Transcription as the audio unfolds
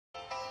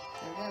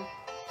go.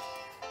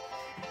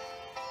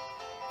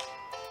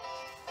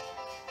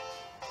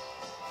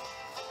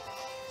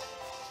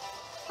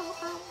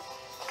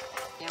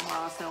 And we're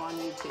also on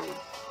YouTube.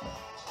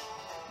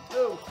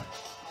 Ooh,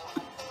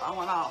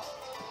 falling off.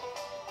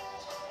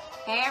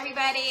 Hey,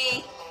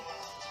 everybody.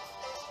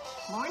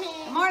 Morning.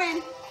 Good morning.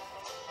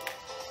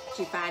 Did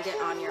you find it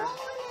on your...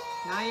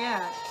 Not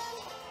yet.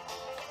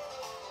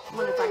 I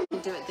wonder if I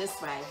can do it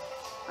this way.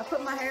 I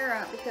put my hair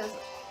up because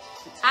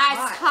it's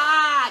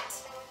hot.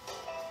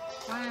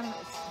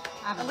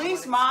 At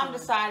least Mom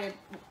decided,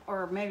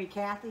 or maybe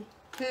Cathy,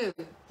 Who?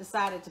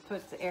 decided to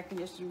put the air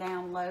conditioner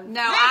down low.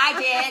 No, I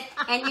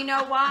did. And you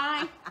know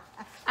why?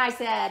 I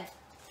said,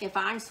 if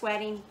I'm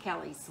sweating,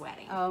 Kelly's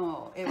sweating.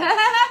 Oh, it was,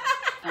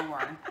 don't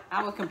worry.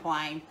 I will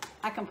complain.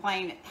 I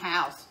complain at the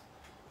house.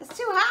 It's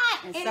too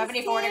hot. It's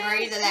 74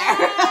 degrees in there.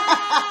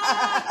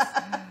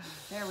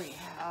 There we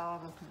go.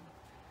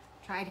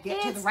 Try to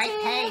get to the right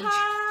page.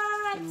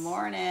 Hot. Good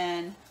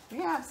morning. We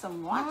have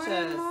some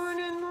watches.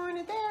 Morning.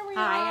 There we are.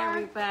 Hi,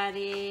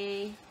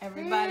 everybody.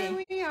 Everybody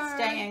There we are.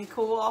 staying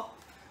cool.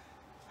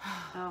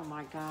 Oh,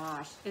 my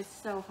gosh. It's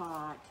so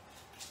hot.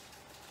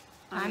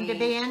 Time to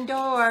be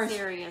indoors.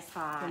 Serious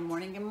hot. Good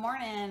morning. Good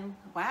morning.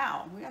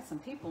 Wow, we got some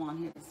people on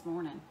here this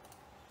morning.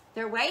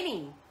 They're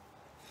waiting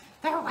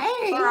They're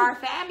waiting. for our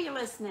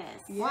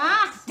fabulousness.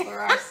 What? For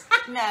our,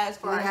 no, it's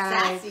for our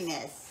Yes.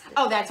 sassiness.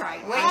 Oh, that's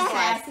right. Wait for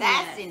our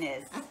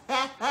Sassiness.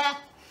 sassiness.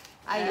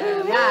 Oh,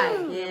 Good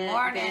morning.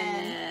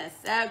 goodness.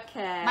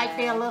 Okay. Might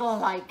be a little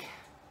like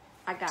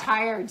I got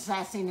tired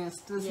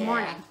sassiness this Yeah.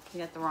 morning. You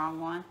got the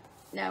wrong one.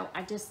 No,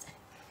 I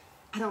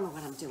don't know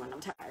what I'm doing. I'm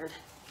tired.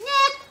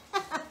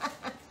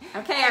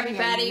 Okay,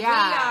 everybody, we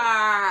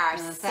Yeah. are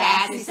The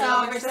Sassy Sassy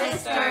Silver Silver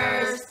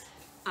Sisters. Sisters.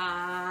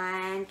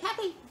 I'm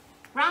Cathy.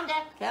 Rhonda.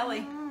 Kelly.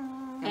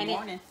 And Good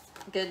morning.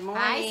 Good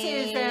morning. Hi,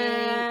 Susan.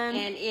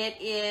 And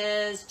it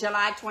is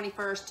July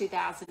 21st,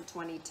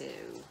 2022.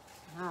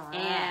 All right.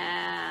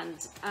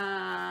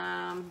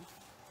 And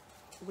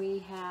we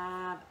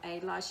have a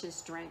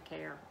luscious drink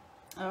here.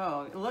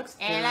 Oh, it looks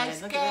good. It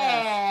looks Look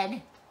at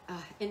good.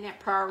 Isn't that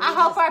priority? I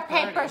hope our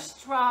pretty. paper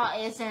straw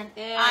isn't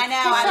I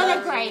know.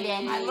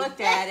 disintegrated. I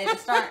looked at it.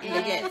 It's starting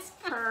to get. It's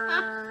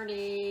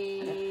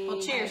pretty. Well,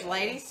 cheers,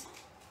 ladies,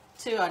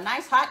 to a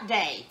nice hot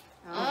day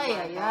Oh,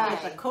 yeah, with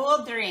yeah. a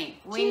cool drink.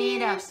 We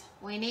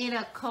need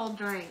a cold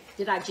drink.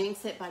 Did I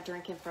jinx it by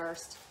drinking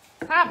first?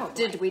 Probably.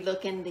 Did we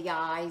look in the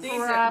eyes? These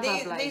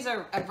Probably.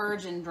 are a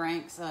virgin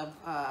drinks of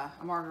a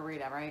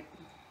margarita, right?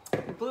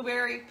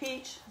 Blueberry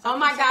peach. Is that Oh what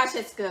my you said? gosh,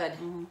 it's good.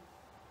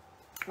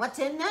 What's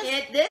in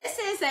this? This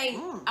is a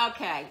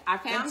okay. I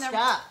found Good the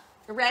stuff.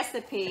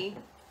 recipe.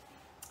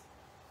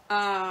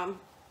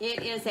 It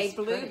is a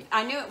blue. pretty.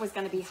 I knew it was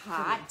going to be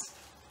hot.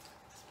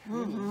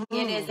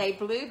 It is a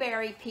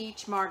blueberry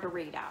peach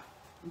margarita.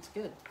 It's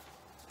good.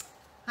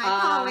 Hi,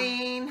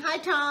 Pauline. Hi,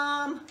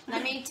 Tom.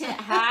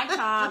 Hi,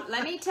 Tom.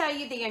 Let me tell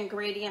you the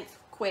ingredients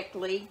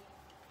quickly.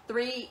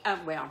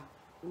 Well,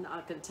 I'm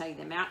not going to tell you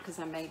them out because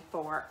I made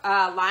 4.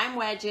 Lime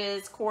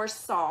wedges, coarse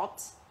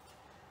salt,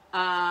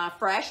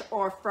 fresh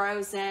or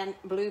frozen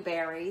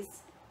blueberries,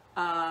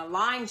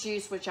 lime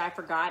juice, which I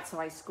forgot, so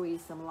I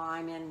squeezed some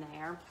lime in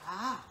there.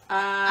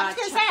 I was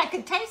going to say, I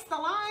could taste the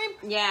lime.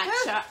 Yeah,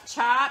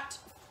 chopped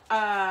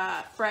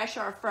fresh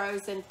or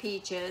frozen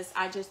peaches.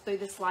 I just threw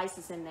the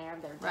slices in there.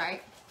 They're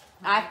Right.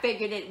 I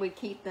figured it would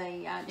keep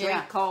the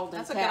drink cold.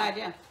 That's a until- good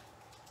idea.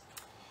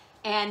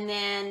 And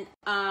then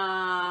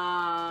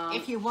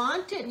If you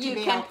want it to you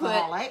be can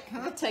alcoholic.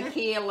 put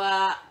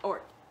tequila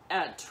or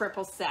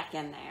triple sec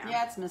in there.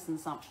 Yeah, it's missing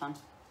something.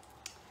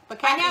 But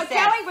I Cathy know said,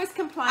 Kelly was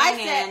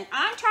complaining. said-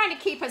 I'm trying to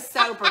keep us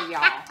sober, y'all.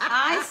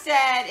 I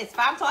said it's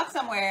 5 o'clock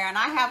somewhere, and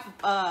I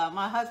have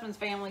my husband's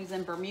family's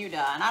in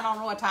Bermuda, and I don't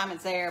know what time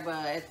it's there,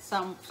 but it's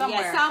somewhere.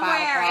 Yeah, at 5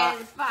 o'clock.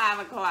 it's 5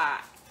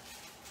 o'clock.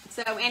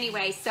 So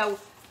anyway,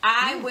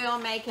 I will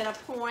make it a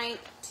point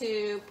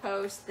to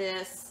post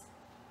this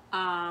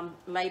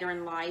later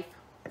in life.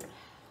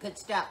 Good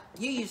stuff.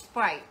 You use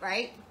Sprite,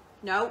 right?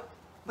 Nope.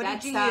 What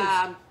That's, did you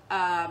use?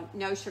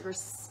 no sugar.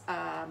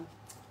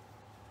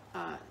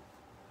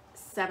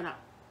 7-Up.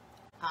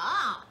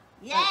 Ah,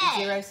 yay.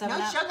 0 7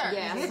 no up? sugar.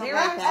 Yeah, something Zero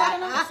like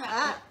that. 7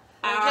 up?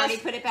 I Or already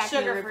just put it back in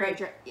the sugar-free?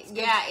 refrigerator.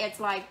 Yeah, it's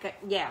like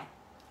yeah.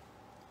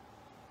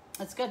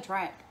 It's good.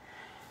 Try it.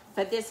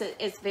 But this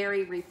is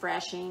very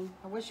refreshing.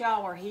 I wish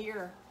y'all were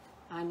here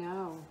I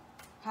know.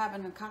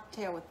 having a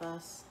cocktail with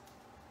us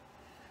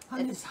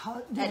On this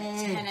hot at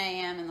 10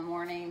 a.m. in the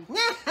morning.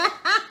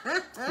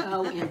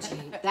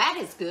 OMG. That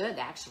is good,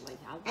 actually.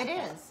 I like It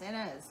that. is. It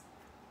is.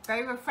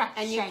 Very refreshing.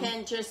 And you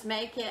can just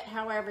make it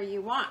however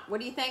you want. What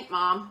do you think,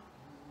 Mom?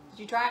 Did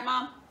you try it,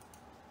 Mom?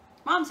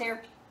 Mom's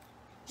here.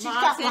 She's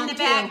Mom's got in one the too.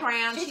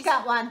 background. She's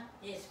got one.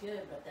 It's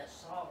good, but that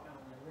salt on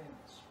the rim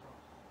is strong.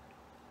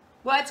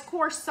 Well, it's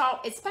coarse salt.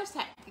 It's supposed to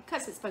have,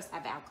 because it's supposed to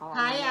have alcohol in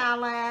Hi, it.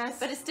 Alice.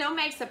 But it still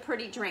makes a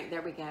pretty drink.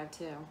 There we go,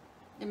 too.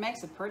 It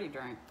makes a pretty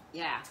drink.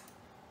 Yeah.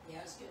 Yeah,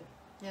 it's good.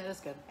 Yeah,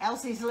 that's good.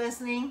 Elsie's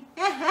listening.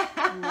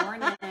 Good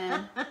morning.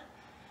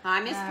 Hi,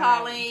 Miss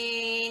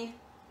Pauline.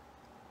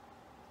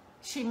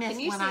 She missed Can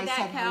you when see I that,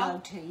 said Cal? hello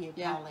to you,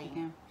 Yeah,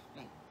 Pauline.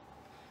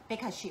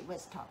 Because she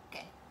was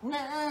talking.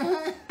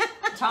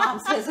 Tom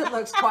says it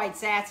looks quite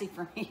sassy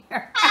from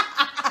here.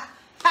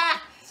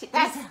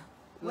 That's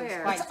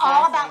Where? quite it's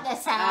all sassy. about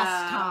this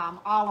ass, Tom.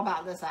 All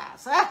about this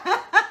ass.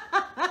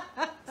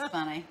 It's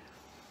funny.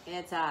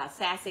 It's a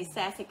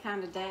sassy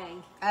kind of day.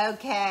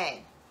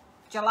 Okay.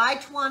 July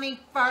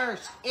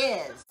 21st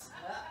is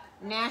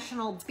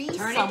National Be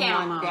Turn Someone it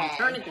down, Mom. Day.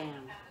 Turn it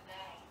down.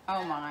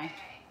 Oh my.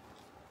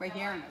 We're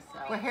hearing this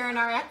though. We're hearing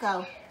our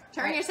echo.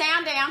 Turn your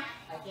sound down.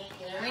 I can't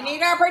get it We out.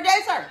 need our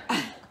producer.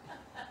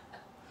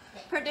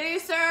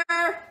 Producer.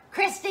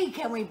 Christy,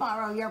 can we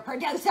borrow your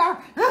producer?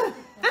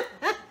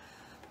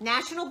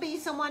 National Be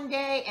Someone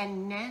Day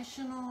and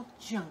National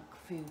Junk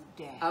Food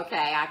Day.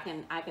 Okay, I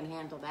can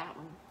handle that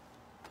one.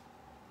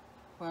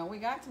 Well, we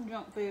got some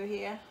junk food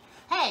here.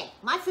 Hey,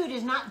 my food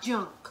is not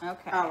junk.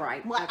 Okay. All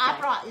right. What okay. I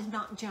brought is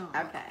not junk.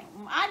 Okay.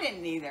 I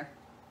didn't either,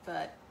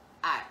 but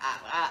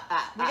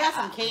we got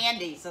some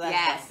candy, so that's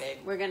Yes,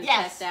 big. we're gonna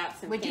Yes, test out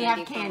some we candy. do have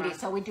from candy, our,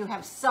 so we do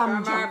have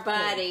some from our junk food.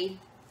 buddy.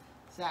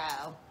 So,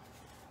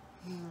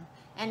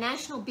 and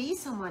National Be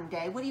Someone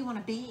Day. What do you want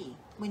to be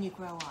when you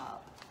grow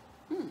up?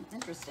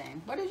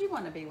 Interesting. What did you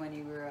want to be when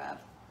you grew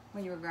up?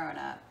 When you were growing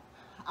up?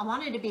 I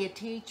wanted to be a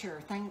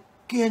teacher. Thank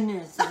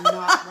goodness I'm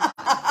not.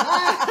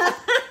 Right.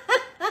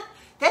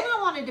 Then I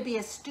wanted to be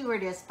a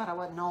stewardess, but I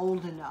wasn't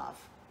old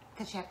enough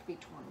because you have to be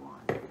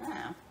 21.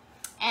 Oh.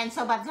 And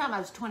so by the time I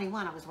was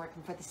 21, I was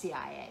working for the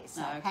CIA.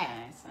 So, Okay,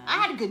 hey, so- I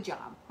had a good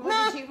job.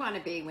 What did you want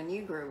to be when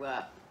you grew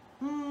up?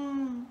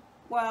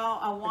 Well,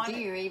 I Or wanted.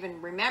 do you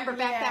even remember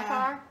back that Yeah.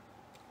 far?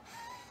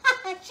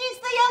 She's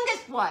the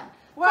youngest one.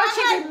 Well, Of course I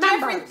she had remembers.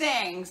 different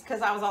things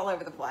because I was all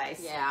over the place.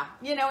 Yeah.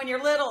 You know, when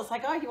you're little, it's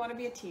like, oh, you want to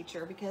be a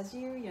teacher because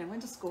you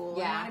went to school.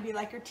 Yeah. You want to be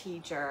like your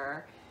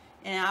teacher.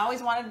 And I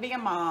always wanted to be a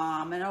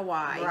mom and a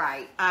wife.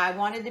 Right. I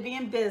wanted to be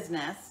in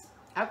business,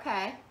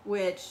 Okay.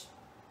 which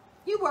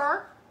You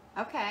were.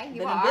 Okay. You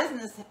been are. in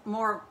business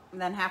more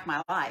than half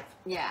my life.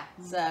 Yeah.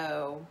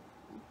 So,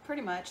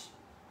 pretty much.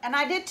 And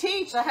I did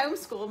teach. I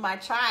homeschooled my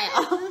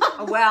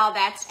child. Well,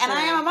 that's true. And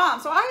I am a mom.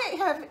 So I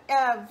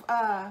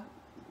have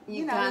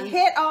You've done-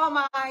 hit all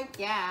my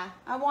Yeah.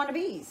 I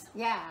wannabes.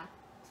 Yeah.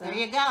 So, There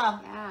you go.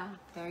 Yeah.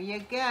 There you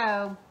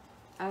go.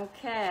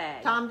 Okay.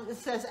 Tom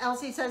says,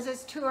 Elsie says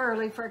it's too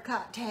early for a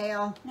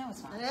cocktail. No,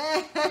 it's not.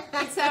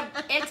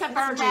 It's a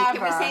virgin. Can we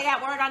never. say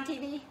that word on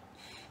TV?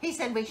 He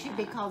said we should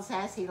be called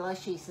Sassy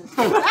Lushies.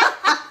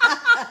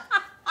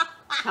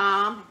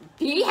 Tom,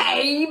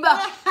 behave.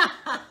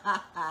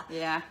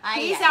 Yeah.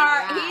 He's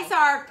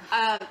our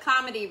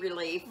comedy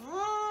relief.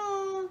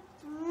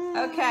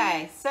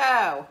 Okay,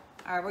 so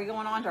are we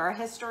going on to our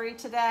history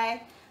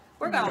today?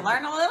 We're going to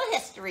learn a little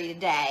history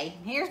today.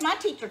 Here's my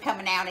teacher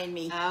coming out in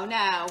me. Oh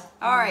no.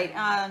 All right,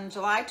 on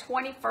July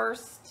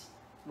 21st,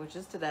 which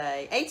is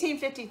today,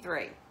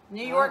 1853,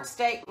 New York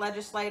State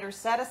legislators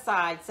set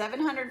aside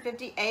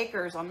 750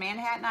 acres on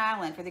Manhattan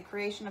Island for the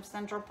creation of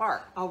Central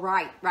Park. Oh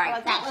right.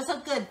 That was a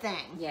good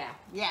thing. Yeah.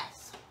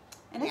 Yes.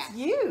 And it's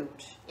Yeah.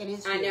 huge. It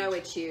is I huge. know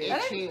it's huge.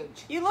 It's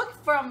huge. You look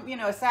from,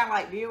 a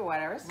satellite view or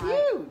whatever, it's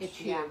Right. huge. It's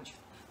huge. Yeah.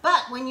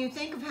 But when you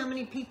think of how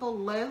many people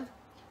live,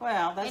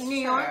 Well, that's In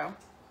New true. York?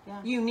 Yeah.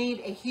 you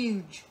need a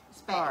huge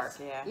space. Park,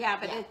 yeah. Yeah,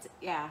 but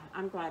Yeah.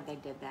 I'm glad they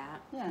did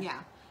that. Yeah. Yeah.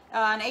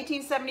 In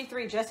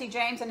 1873, Jesse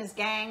James and his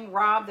gang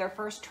robbed their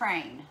first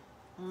train.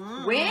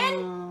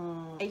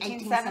 When?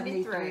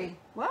 1873.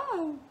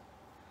 Whoa.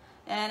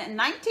 And in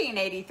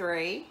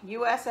 1983,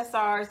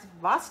 USSR's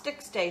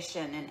Vostok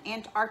Station in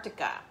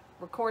Antarctica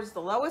records the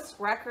lowest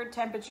record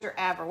temperature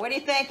ever. What do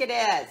you think it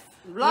is?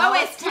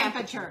 Lowest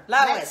temperature.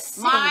 Lowest. Let's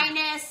see.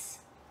 Minus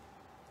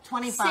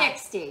 25.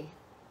 60.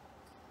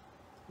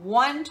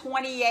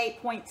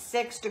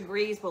 128.6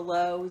 degrees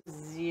below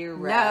zero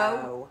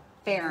No.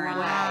 Fahrenheit.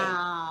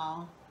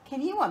 Wow.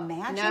 Can you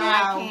imagine? No,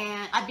 that? I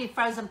can't. I'd be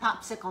frozen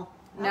popsicle.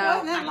 No,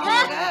 That wasn't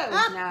that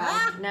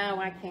long ago.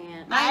 No, I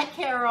can't. Hi,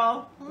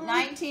 Carol.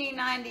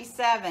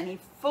 1997, he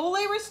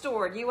fully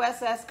restored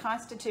USS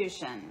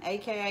Constitution,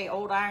 aka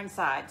Old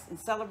Ironsides, and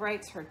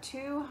celebrates her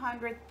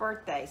 200th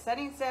birthday,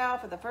 setting sail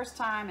for the first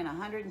time in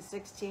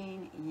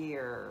 116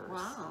 years.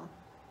 Wow.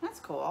 That's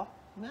cool.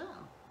 No.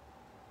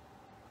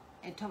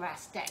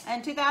 Interesting.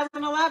 In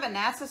 2011,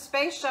 NASA's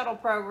space shuttle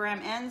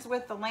program ends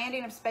with the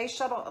landing of Space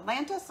Shuttle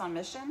Atlantis on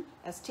mission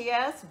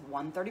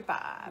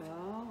STS-135.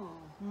 Oh.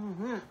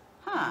 Mm-hmm.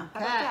 Huh, how about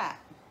Okay. that?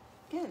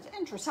 Good,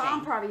 interesting.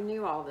 Tom probably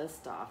knew all this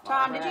stuff.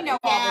 Tom, did you already. know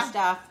all Yeah. this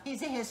stuff?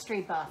 He's a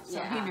history buff, so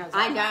Yeah. he knows.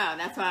 I all know. that.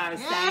 That's what I was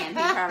saying. He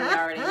probably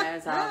already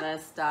knows all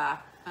this stuff.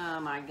 Oh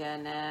my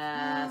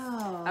goodness.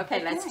 Oh,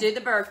 Okay, let's okay. do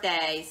the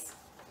birthdays.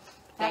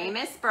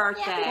 Famous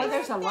birthdays. well,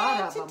 there's a lot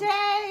of them.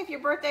 Today, if your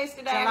birthday's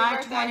today, July happy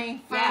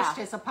birthday. 21st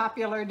Yeah. is a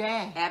popular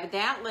day.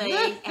 Evidently,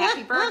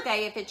 happy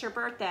birthday if it's your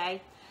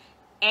birthday.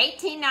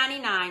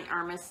 1899,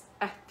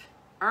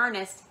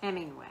 Ernest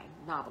Hemingway,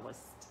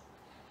 novelist.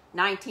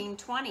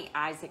 1920,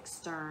 Isaac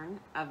Stern,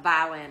 a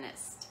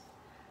violinist.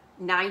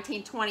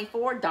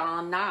 1924,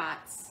 Don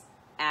Knotts,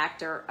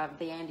 actor of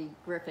the Andy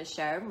Griffith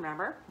Show,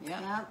 remember? Yeah.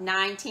 Yep.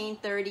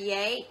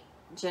 1938,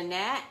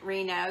 Jeanette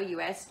Reno,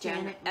 U.S.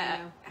 Janet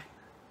Reno.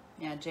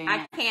 Yeah, I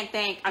Janet. can't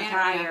think. I'm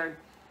Janet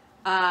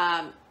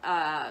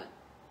tired.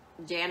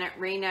 Janet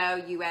Reno,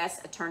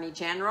 U.S. Attorney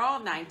General,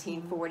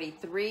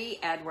 1943.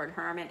 Edward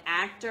Herman,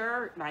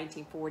 actor,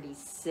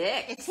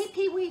 1946. Is he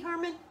Pee Wee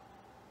Herman?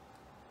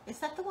 Is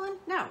that the one?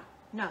 No.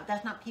 No,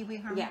 that's not Pee Wee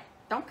Herman. Yeah.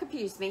 Don't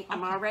confuse me.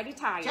 I'm Okay. already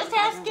tired. Just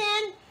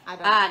asking. I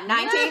don't.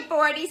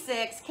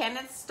 1946,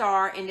 Kenneth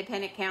Starr,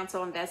 Independent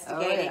Counsel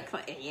investigated. Oh,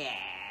 Yeah,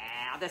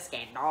 the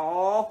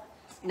scandal.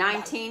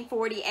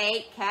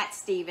 1948, Cat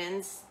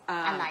Stevens.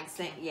 I like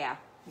him. Yeah.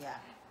 Yeah.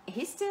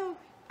 He's still,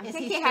 I Is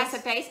think he he has a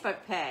still- Facebook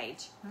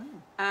page.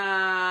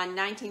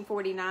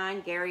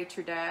 1949, Gary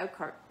Trudeau,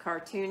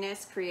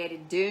 cartoonist,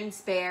 created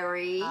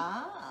Doonesbury.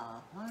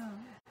 Oh. Wow.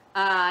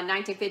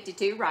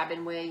 1952,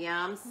 Robin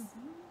Williams.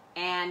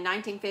 And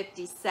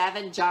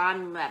 1957,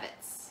 John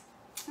Lovitz.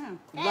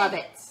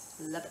 Lovitz.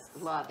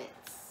 Lovitz.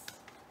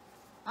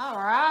 All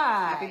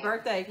right. Happy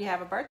birthday if you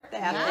have a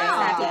birthday out there.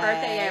 Yeah. Happy today.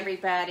 birthday,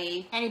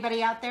 everybody.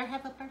 Anybody out there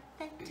have a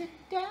birthday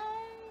today?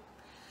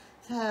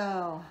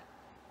 So,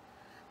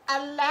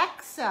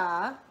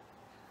 Alexa,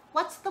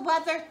 what's the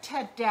weather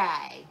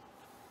today?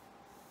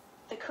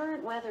 The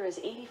current weather is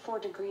 84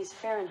 degrees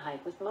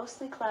Fahrenheit with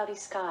mostly cloudy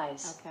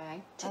skies.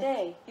 Okay.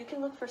 Today, you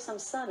can look for some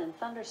sun and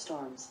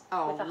thunderstorms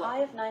Oh, with a look. high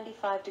of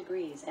 95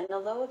 degrees and a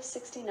low of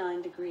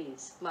 69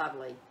 degrees.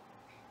 Lovely.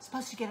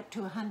 Supposed to get up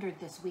to 100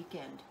 this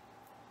weekend.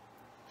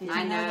 Did you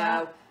I know.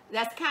 that?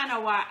 That's kind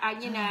of why, I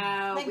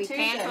think we Tuesday.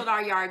 canceled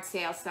our yard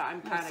sale, so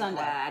I'm kind of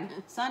Sunday. glad.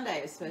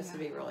 Sunday is supposed to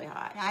be really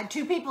hot. I had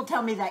two people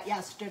tell me that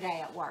yesterday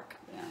at work.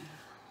 Yeah.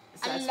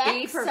 So be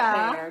Alexa.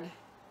 prepared.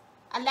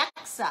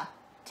 Alexa,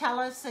 tell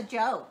us a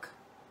joke.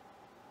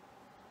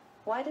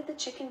 Why did the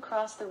chicken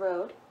cross the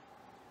road?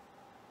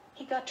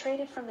 He got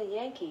traded from the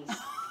Yankees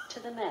to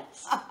the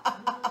Mets.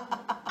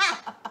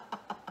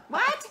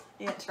 What?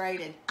 Yeah,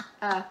 traded.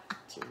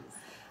 Jeez.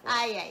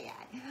 Ay.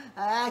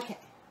 Okay.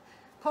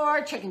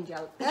 Poor chicken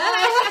joke.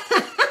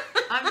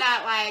 I'm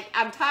not like,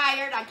 I'm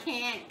tired. I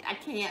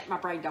can't. My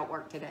brain don't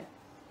work today.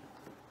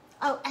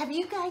 Oh, have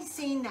you guys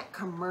seen that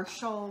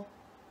commercial?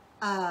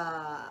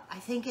 I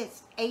think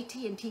it's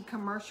AT&T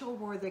commercial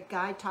where the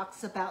guy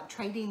talks about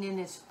trading in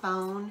his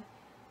phone,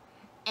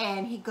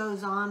 and he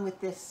goes on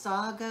with this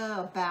saga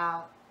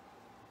about,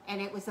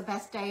 and it was the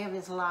best day of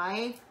his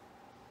life.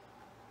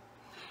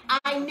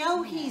 I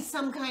know he's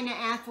some kind of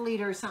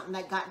athlete or something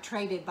that got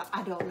traded, but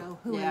I don't know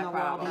who in the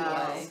world he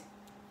probably. is.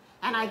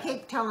 And I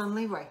keep telling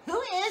Leroy,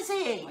 who is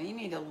he? Well, you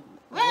need to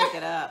look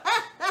it up.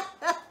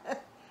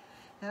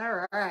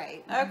 All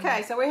right.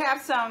 Okay, so we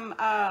have some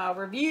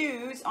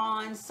reviews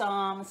on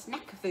some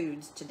snack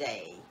foods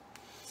today.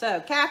 So,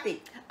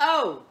 Kathy.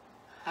 Oh,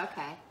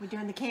 okay. We're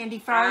doing the candy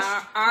first.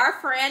 Our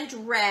friend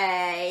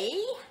Ray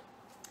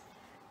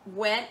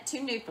went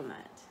to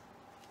Newfoundland,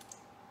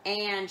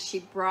 and she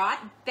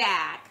brought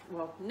back,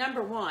 well,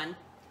 number one,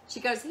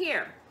 she goes,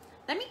 here,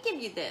 let me give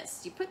you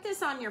this. You put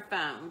this on your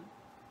phone.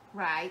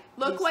 Right.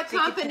 Look You what stick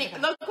it to company. the-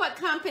 Look what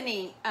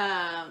company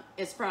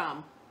is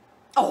from.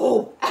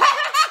 Oh.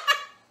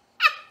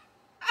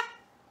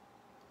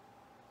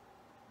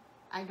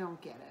 I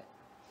don't get it.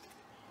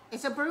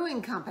 It's a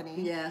brewing company.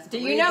 Yes. Do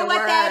read you know the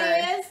what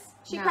that word. is?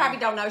 She No. probably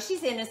don't know.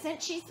 She's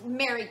innocent. She's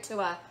married to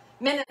a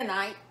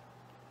Mennonite.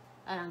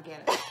 I don't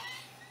get it.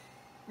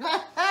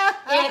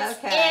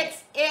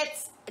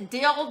 It's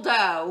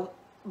Dildo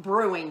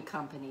Brewing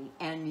Company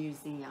and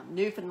Museum,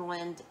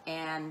 Newfoundland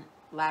and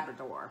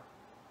Labrador.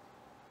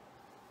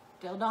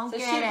 Still don't So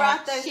get she it.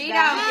 brought those She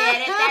back. don't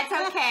get it.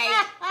 That's okay.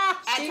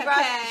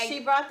 That's She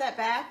brought that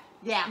back.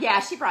 Yeah. Yeah,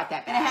 she brought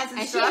that back. And it has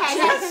she instructions.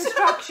 It has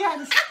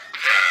instructions.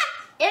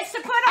 It's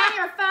to put on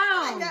your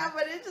I phone. know,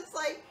 but it's just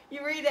like,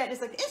 you read that, it's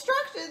like,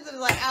 instructions, and it's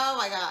like, oh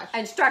my gosh.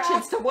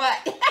 Instructions to what?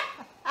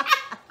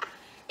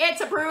 It's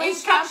a brewing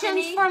Instructions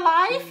company. for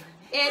life.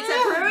 It's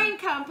a brewing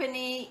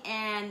company,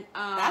 and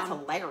That's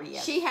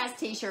hilarious. she has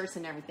T-shirts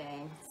and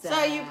everything.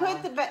 So you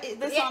put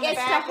this on the it's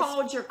back. to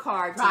hold your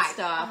cards Right. and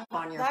stuff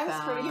on your That is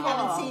phone. pretty You cool.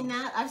 haven't seen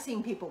that? I've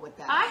seen people with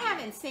that. I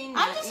haven't seen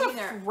I'm that just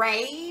either.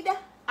 afraid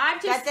I'm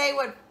that just. they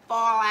would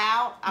fall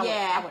out. I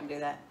Yeah. wouldn't do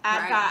that.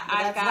 I've Right. got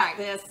That's right.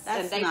 this, That's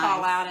and they nice.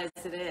 fall out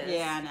as it is.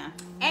 Yeah, I know.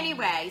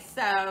 Anyway,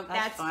 so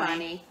that's funny.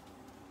 funny.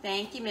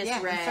 Thank you, Miss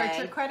Yeah, Ray. insert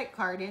your credit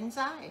card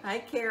inside. Hi,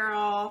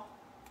 Carol.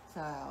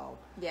 So,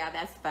 Yeah,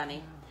 that's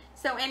funny.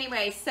 So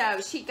anyway,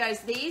 so she goes,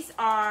 these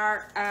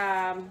are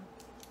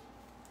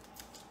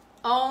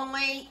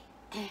only,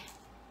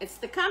 it's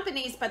the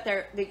companies, but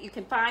you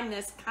can find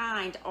this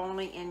kind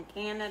only in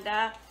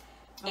Canada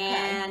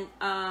and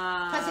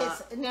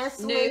because it's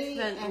Nestle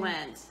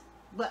Newfoundland. and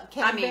what,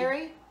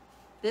 Cadbury?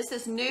 This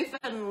is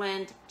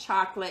Newfoundland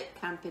Chocolate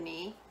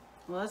Company.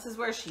 Well, this is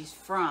where she's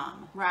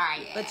from.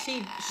 Right. But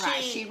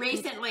she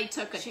recently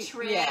took a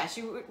trip. Yeah,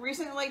 she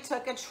recently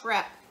took a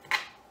trip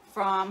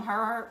from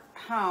her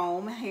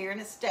home here in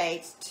the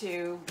States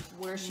to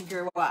where she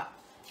grew up.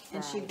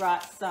 And she Right.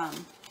 brought some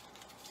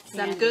Some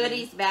candy.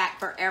 goodies back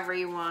for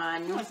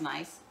everyone. It was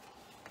nice.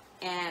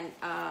 And,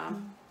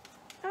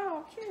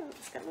 oh, cute.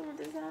 It's got little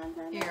designs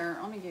on it. Here,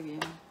 let me give you.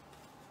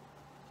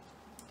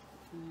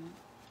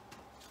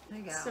 There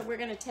you go. So we're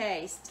going to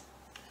taste.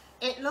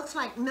 It looks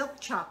like milk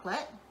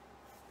chocolate.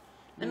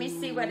 Let me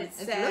see what it It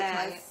says. looks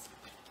like it.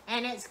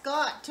 And it's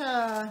got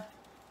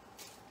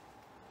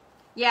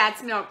Yeah,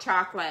 it's milk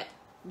chocolate.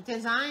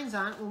 designs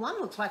on it. One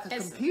looks like a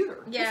It's-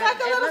 computer. Yeah, It's like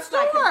a it little looks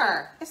like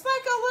store. It's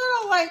like a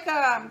little,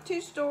 like,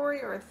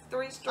 2-story or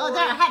 3-story Oh,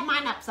 there, I had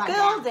mine upside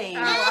down. building.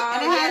 Oh, and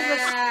it has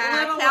this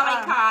little,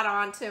 Kelly caught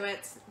onto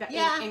it,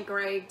 Yeah.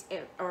 engraved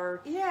it,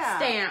 or yeah.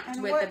 stamped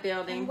And with what- the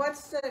building. And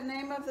what's the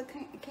name of the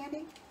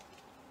candy?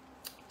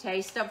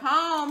 Taste of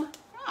home.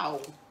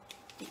 Oh,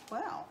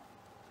 well.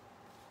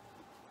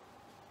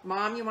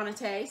 Mom, you want to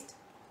taste?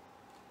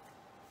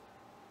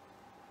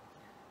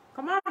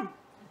 Come on.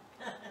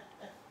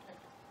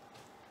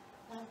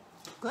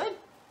 Good.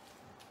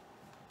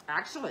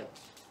 Actually,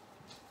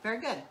 Very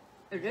good.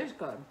 it is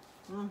good.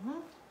 Mm-hmm.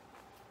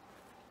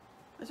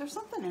 Is there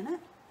something in it?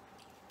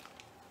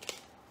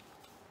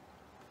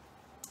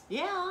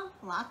 Yeah,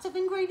 lots of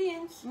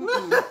ingredients.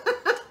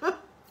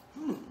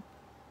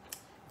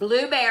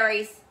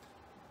 Blueberries.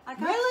 I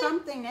got Really?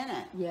 something in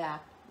it. Yeah,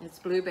 it's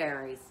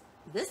blueberries.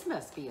 This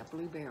must be a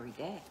blueberry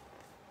day.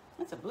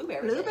 That's a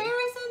blueberry.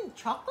 Blueberries and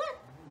chocolate?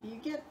 You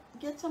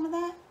get some of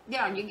that?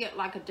 Yeah, and you get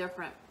like a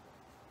different.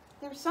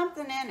 There's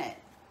something in it.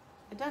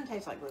 It doesn't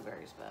taste like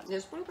blueberries, but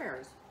There's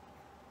blueberries.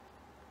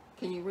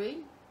 Can you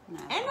read? no.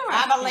 Interesting.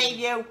 I believe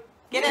you.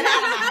 Get it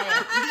out of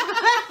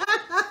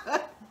my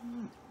head.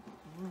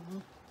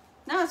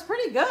 No, it's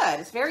pretty good.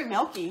 It's very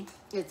milky.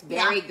 It's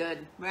very Yeah.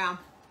 good. Yeah. All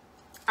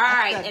That's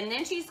right, good. and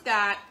then she's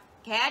got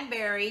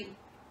Cadbury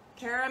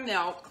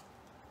caramel.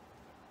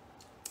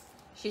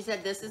 She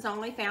said this is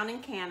only found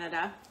in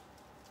Canada.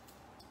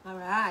 All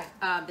right.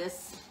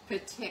 This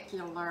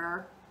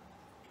particular,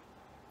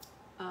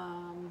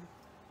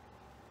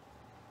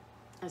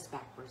 it's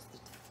backwards,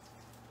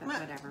 but What?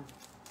 whatever.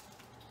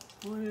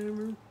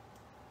 Whatever.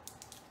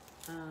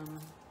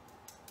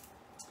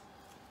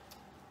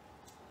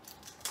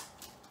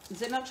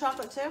 Is it milk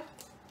chocolate too?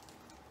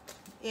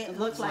 It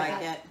looks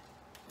like it.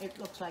 It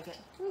looks like it.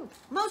 Ooh.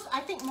 I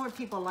think more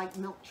people like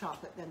milk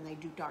chocolate than they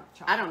do dark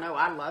chocolate. I don't know.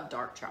 I love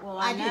dark chocolate. Well,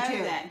 I I do know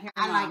too. that. Here,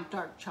 I Mom. like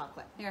dark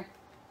chocolate. Here.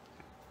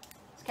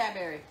 It's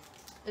Cadbury.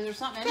 Is there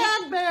something in it?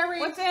 Cadbury.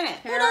 What's in it?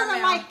 Who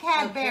doesn't Caramel. like Oh,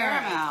 Cadbury?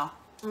 caramel.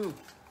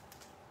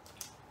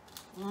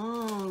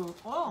 Mm.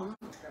 Oh.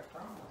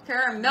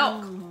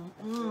 Caramel.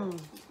 Mm.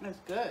 That's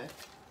good.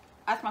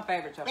 That's my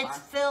favorite so far. It's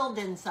filled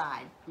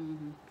inside.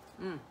 Good.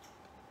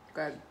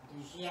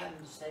 Did you happen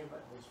to say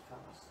what this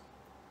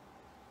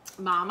cost?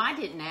 Mom, I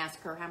didn't ask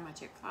her how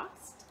much it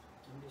cost.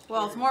 I'm just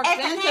Well, it's curious. more At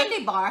the expensive.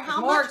 candy bar, It's how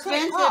more much does it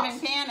expensive in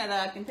cost? Canada,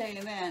 I can tell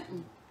you that.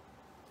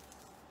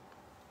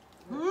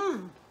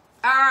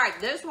 All right,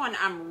 this one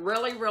I'm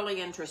really,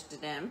 really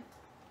interested in.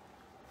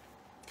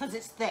 Because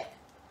it's thick.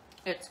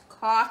 It's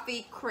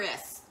Coffee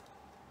Crisp.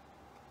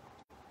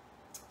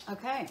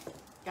 Okay.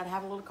 Got to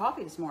have a little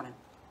coffee this morning.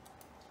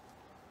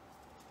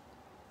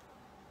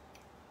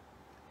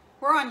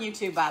 We're on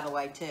YouTube, by the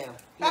way, too.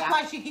 That's Yeah.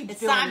 why she keeps It's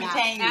doing that.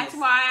 simultaneous. That's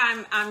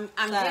why I'm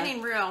So-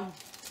 getting real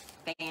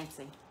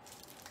fancy.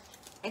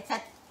 It's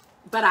a,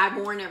 But I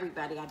warn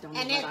everybody I don't know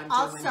and what it's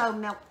I'm doing. also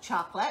milk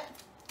chocolate.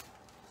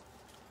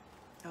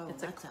 Oh,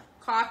 It's a that's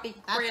Coffee you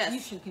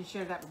Crisp. should can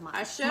share that with mine.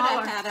 I should have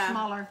Smaller, had a-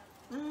 smaller.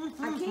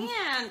 I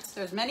can't.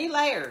 There's many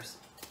layers.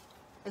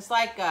 It's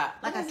like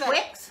Like a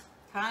Twix,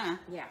 Kind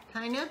Yeah.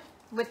 kind of,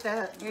 with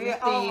the. of.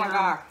 Oh my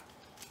gosh.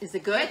 Is it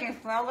You good?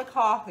 can smell the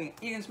coffee.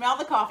 You can smell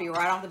the coffee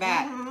right off the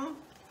bat. Mhm.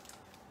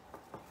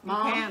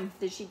 Mom, can.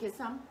 did she get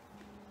some?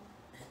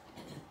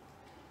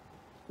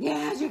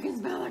 Yes, you can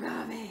smell the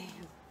coffee.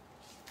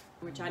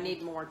 Which I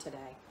need more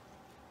today.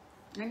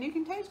 And you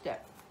can taste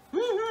it.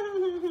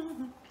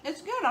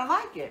 It's good. I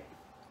like it.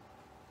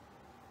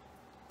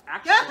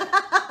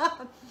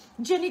 Actually,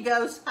 Jenny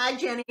goes, "Hi,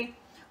 Jenny.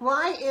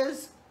 Why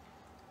is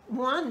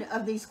one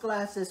of these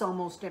glasses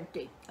almost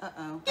empty?"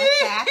 Uh-oh. That's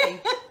Kathy.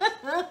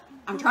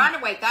 I'm trying to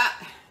wake up.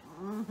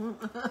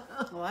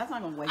 Well, that's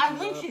not going to wake I you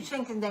think up. she's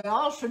thinking they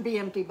all should be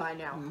empty by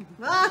now.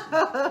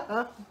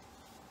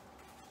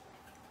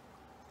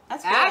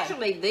 That's good.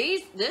 Actually,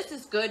 this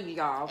is good,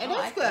 y'all. It I is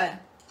like good.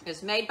 that.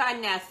 It's made by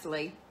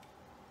Nestle.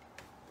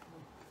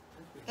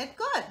 It's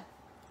good.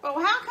 But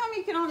how come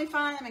you can only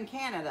find them in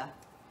Canada?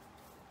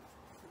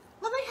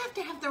 Well, they have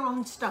to have their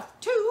own stuff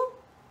too.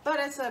 But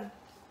it's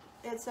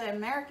an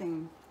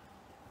American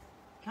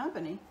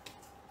company.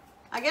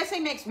 I guess they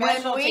make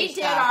specialty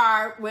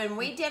stuff. When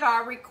we did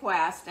our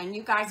request, and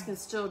you guys can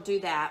still do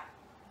that,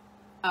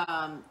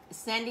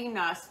 sending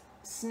us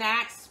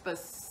snacks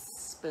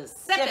specific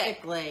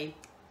Specifically.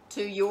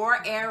 to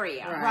your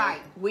area. Right.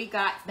 We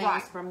got things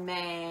Right. from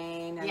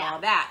Maine and Yeah. all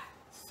that.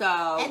 So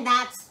And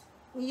that's,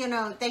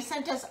 they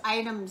sent us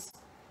items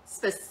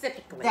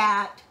specifically,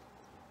 that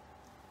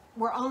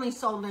were only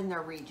sold in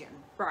their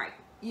region. right?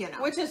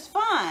 Which is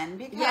fun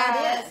because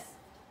Yeah, it is.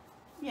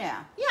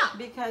 Yeah. Yeah.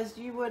 Because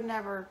you would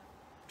never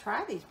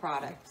try these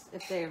products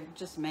if they're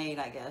just made,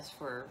 I guess,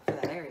 for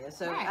that area.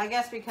 So Right. I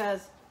guess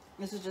because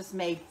this is just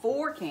made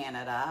for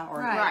Canada or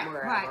Right,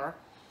 wherever,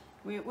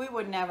 we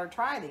would never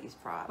try these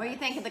products. What do you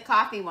think of the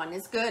coffee one?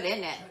 It's good,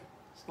 isn't it?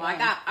 Well,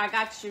 I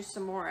got you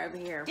some more over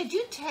here. Did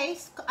you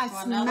taste? I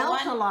Want another smelled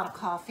one? a lot of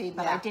coffee,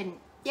 but I Yeah. didn't.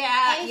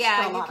 Yeah, taste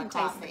yeah, a you lot can of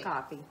taste coffee. the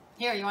coffee.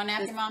 Here, you want a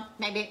napkin, Mom?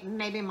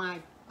 Maybe my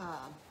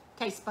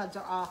taste buds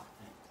are off.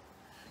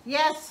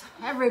 Yes,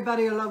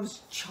 everybody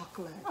loves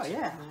chocolate. Oh,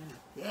 yeah.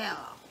 Yeah,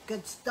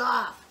 good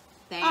stuff.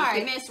 Thank All you,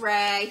 right. Miss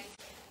Ray.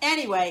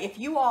 Anyway, if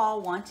you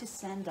all want to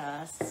send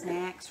us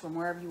snacks from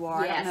wherever you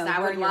are, Yes, I don't know I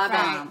where would you're love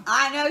from. it.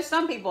 I know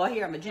some people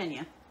here in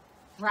Virginia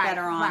that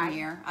are on right.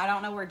 here. I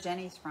don't know where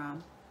Jenny's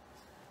from.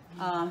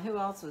 Who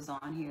else was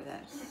on here?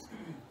 That's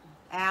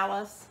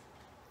Alice,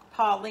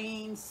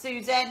 Pauline,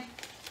 Susan.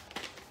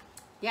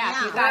 Yeah,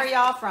 if you Where are guys,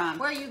 y'all from?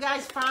 Where are you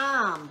guys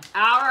from?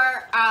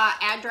 our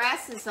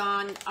address is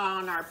on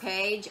our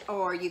page,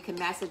 or you can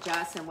message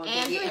us and we'll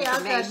give you Andrea,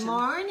 information. good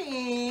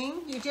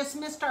morning. You just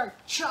missed our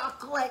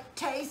chocolate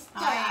taste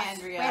test. Hi,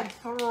 Andrea. We had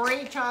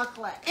 3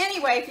 chocolate.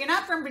 Anyway, if you're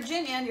not from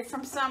Virginia and you're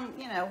from some,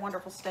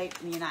 wonderful state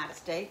in the United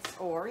States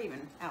or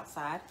even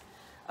outside,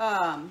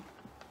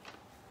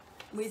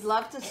 we'd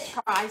love to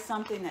try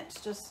something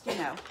that's just,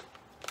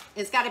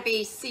 It's got to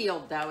be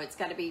sealed, though. It's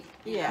got to be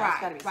yeah,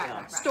 it's got to be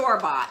sealed. right. store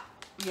bought.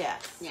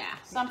 Yes. Yeah.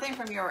 Something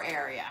from your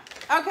area.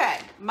 Okay,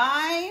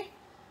 my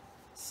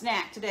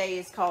snack today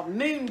is called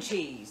moon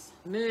cheese.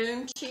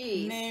 Moon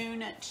cheese.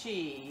 Moon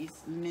cheese.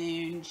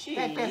 Moon cheese.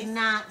 That does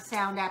not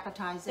sound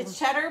appetizing. It's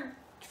cheddar.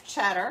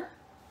 Cheddar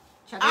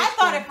I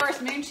thought cheese. at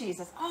first moon cheese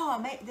is,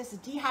 this is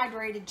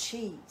dehydrated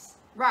cheese.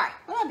 Right.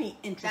 Well, that'd be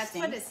That's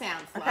interesting. what it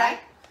sounds Okay. like.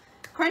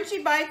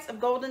 Crunchy bites of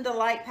golden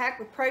delight packed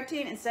with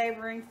protein and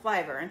savory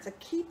flavor. It's a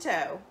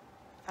keto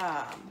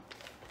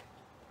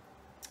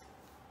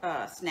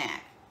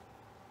snack.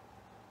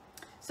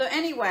 So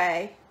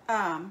anyway,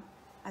 I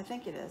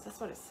think it is. That's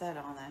what it said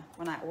on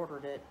when I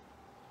ordered it.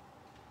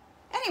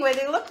 Anyway,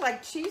 they look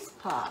like cheese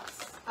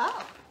puffs.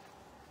 Oh,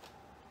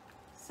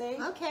 See?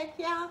 okay,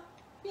 yeah.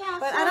 Yeah,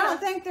 But I don't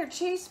think they're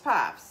cheese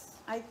puffs.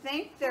 I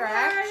think they're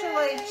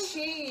actually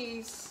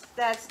cheese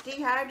that's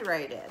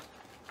dehydrated.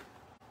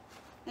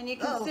 And you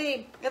can Oh.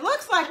 see, it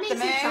looks like Let the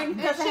me see moon something. It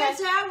because should it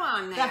has have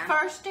on The there.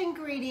 first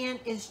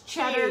ingredient is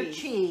cheddar Cheese.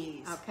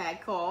 cheese. Okay,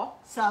 cool.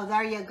 So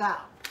there you go.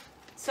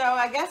 So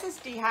I guess it's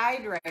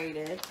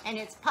dehydrated. And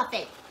it's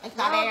puffy. It's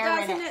got Well, air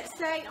in doesn't it. it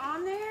say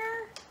on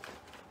there?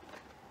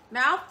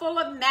 Mouthful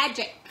of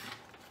magic.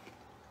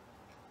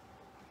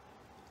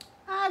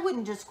 I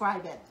wouldn't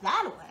describe it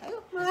that way.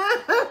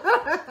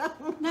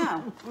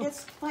 No,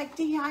 it's like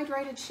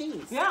dehydrated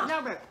cheese. Yeah.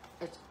 No, but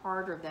it's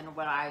harder than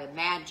what I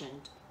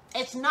imagined.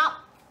 It's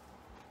not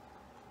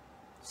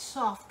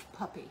soft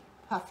puffy.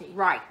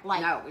 Right.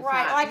 Like, no, it's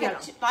Right, not. like you a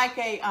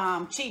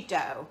know.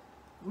 Cheeto.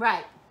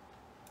 Right.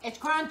 It's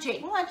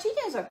crunchy. Well,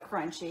 Cheetos are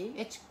crunchy.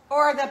 It's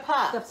Or the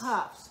puffs. the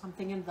puffs. I'm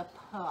thinking the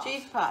puffs.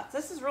 Cheese puffs.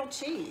 This is real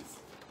cheese.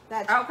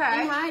 That's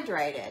Okay.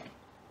 dehydrated.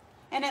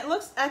 And it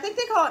looks, I think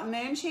they call it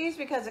moon cheese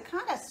because it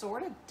kind of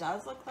sort of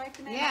does look like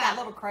the moon. Yeah. It's got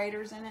little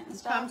craters in it and It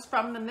stuff. comes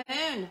from the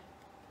moon.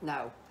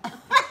 No. Don't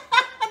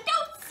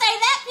say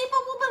that. People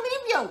will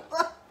believe you.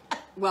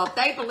 Well, if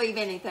they believe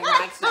anything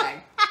I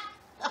say,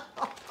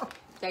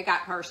 they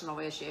got personal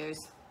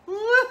issues.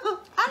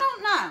 I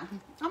don't know.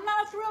 I'm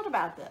not thrilled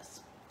about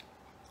this.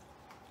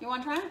 You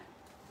want to try it?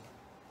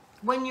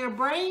 When your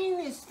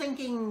brain is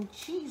thinking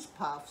cheese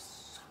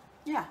puffs,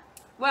 Yeah.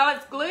 Well,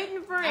 it's gluten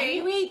and free.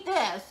 you eat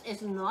this,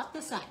 it's not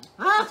the same.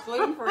 It's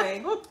gluten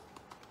free.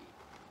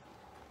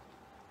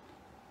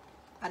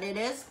 But it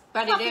is.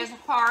 But it is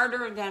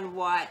harder than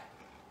what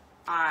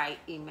I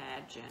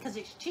imagined. Because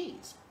it's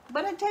cheese.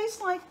 But it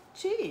tastes like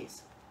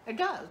cheese. It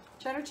does.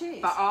 Cheddar cheese.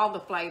 But all the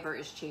flavor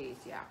is cheese,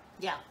 yeah.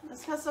 Yeah.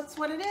 That's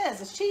what it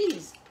is. It's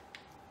cheese.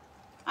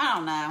 I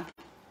don't know.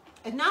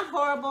 It's not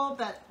horrible,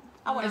 but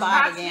I wouldn't It's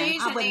buy got it again.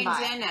 I wouldn't seasonings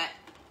buy it. in it.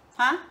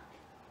 Huh?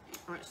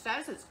 It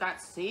says it's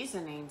got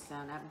seasonings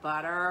in it.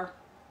 Butter.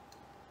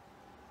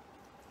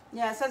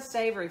 Yeah, it says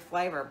savory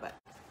flavor, but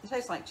it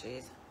tastes like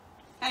cheese.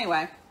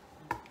 Anyway,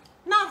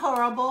 not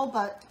horrible,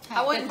 but hey,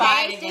 I wouldn't it's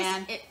buy it Taste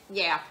again.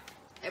 yeah.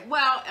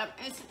 Well,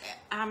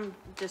 I'm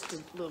just a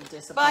little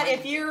disappointed. But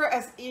if you're,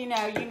 you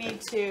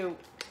need to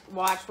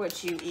watch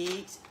what you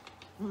eat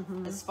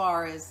as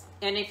far as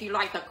and if you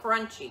like the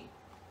crunchy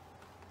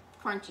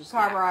stuff.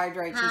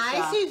 carbohydrates and Hi,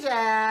 stuff.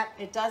 Suzette.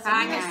 It doesn't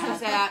Hi, have. Miss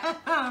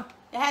Suzette.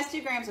 It has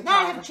 2 grams of Now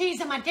I have carb. cheese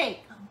in my teeth.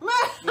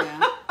 Yeah.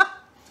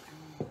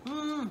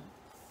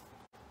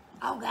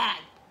 Oh, God.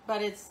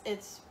 But it's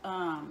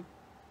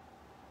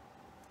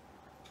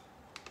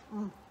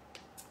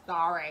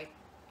Sorry.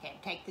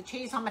 Can't take the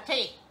cheese on my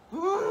teeth.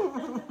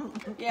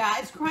 yeah,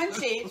 it's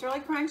crunchy. It's really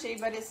crunchy,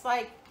 but it's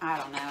like, I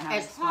don't know how to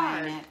It's explain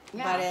hard. it.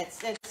 Yeah.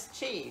 But it's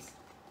cheese.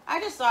 I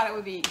just thought it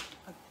would be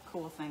a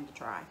cool thing to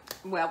try.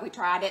 Well, we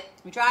tried it.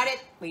 We tried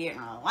it. We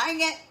didn't really like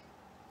it.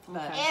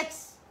 But Okay.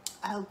 It's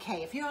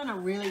okay. If you're on a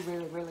really,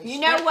 really, really You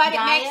know strict what?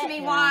 diet, It makes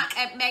me want.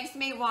 It makes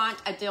me want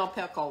a dill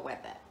pickle with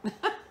it.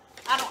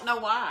 I don't know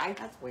why.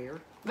 that's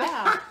weird.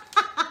 Yeah.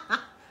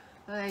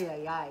 Ay,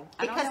 ay, ay.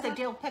 I don't Because know the what-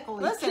 dill pickle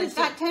is Listen, it's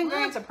juicy. got 10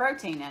 grams of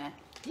protein in it.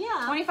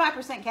 Yeah.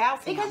 25%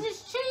 calcium. Because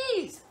it's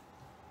cheese.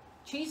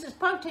 Cheese is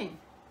protein.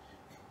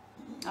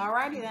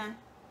 Alrighty then.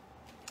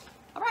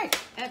 All right.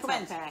 It's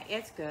Cleanse. okay.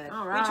 It's good.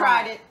 All We right.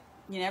 tried it.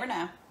 You never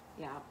know.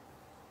 Yeah.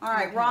 All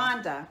right, Okay.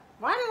 Rhonda.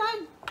 Why did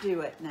I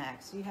do it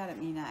next? You had it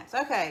me next.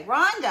 Okay,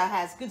 Rhonda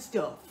has good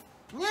stuff.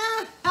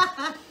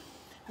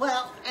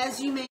 Well, as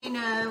you may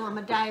know, I'm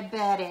a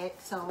diabetic,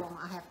 so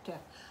I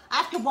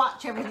have to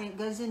watch everything that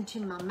goes into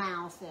my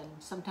mouth, and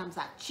sometimes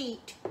I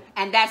cheat.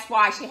 And that's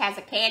why she has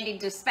a candy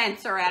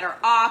dispenser at her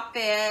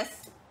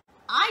office.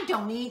 I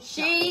don't eat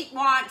She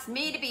wants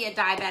me to be a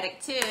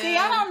diabetic too. See,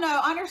 I don't know,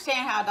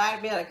 understand how a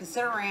diabetic can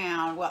sit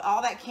around with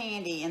all that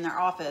candy in their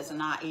office and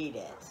not eat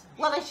it.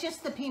 Well, it's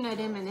just the peanut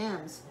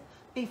M&Ms.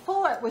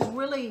 Before, it was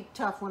really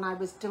tough when I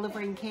was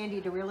delivering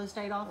candy to real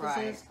estate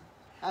offices.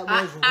 It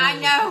was I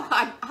really know.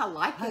 tough. I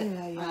like it.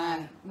 Ay, ay,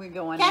 ay. We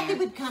go in Kathy there.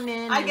 would come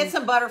in. I'd get and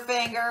some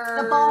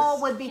Butterfingers. the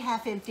bowl would be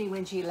half empty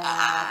when she left.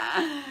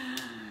 Ah.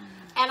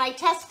 And I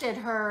tested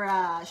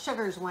her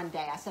sugars one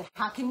day. I said,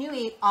 "How can you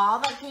eat all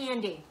the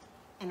candy?"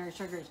 And her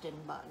sugars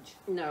didn't budge.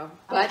 No,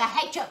 I'm like, but I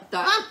hate you. the,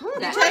 Huh?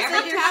 that tested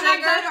every your time I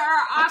sugar? go to her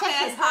I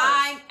tested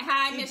office,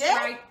 hi, You Miss did?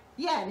 Wright.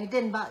 Yeah, and it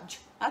didn't budge.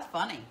 That's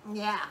funny.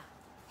 Yeah.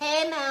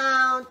 Hey,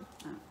 Mount.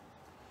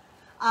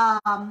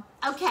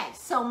 Okay,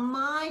 so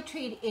my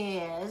treat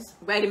is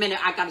Wait a minute,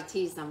 I gotta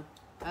tease them.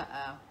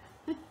 Uh-oh.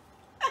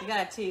 You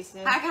got a tease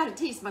it? I gotta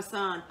tease my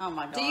son. Oh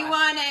my gosh. Do you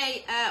want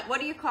a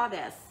what do you call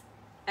this?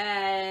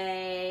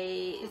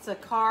 It's a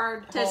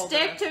card To holder.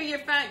 stick to your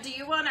phone. Do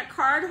you want a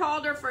card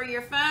holder for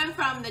your phone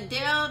from the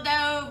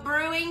Dildo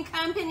Brewing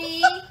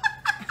Company?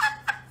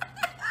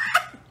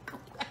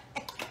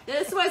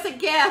 This was a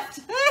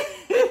gift.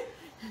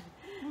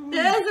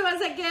 This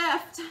was a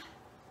gift.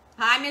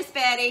 Hi, Miss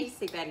Betty.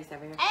 See, Betty's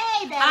over here.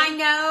 Hey, Betty. I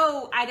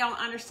know. I don't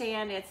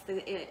understand.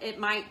 It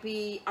might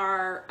be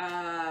our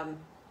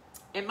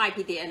it might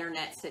be the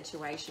internet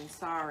situation.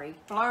 Sorry,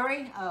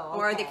 Flurry. Oh,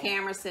 or okay. the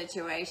camera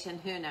situation.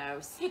 Who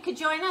knows? You could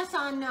join us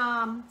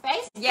on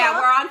Facebook. Yeah,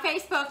 we're on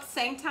Facebook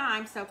same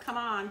time. So come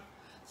on.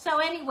 So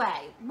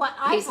anyway, what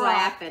I He's brought,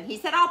 laughing. He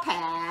said, "I'll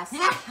pass."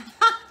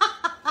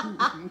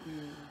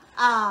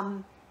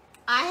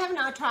 I have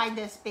not tried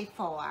this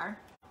before,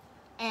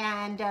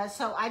 and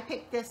so I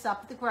picked this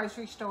up at the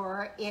grocery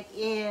store. It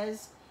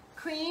is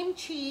cream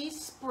cheese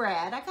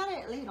spread. I got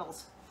it at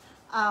Lidl's.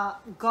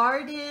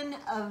 Garden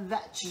of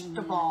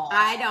Vegetable.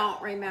 I don't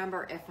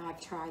remember if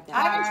I've tried that.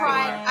 I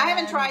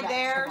haven't tried Vegetable.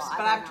 theirs, I but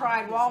don't I've know.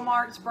 tried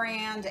Walmart's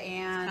brand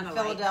and Kinda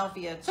like-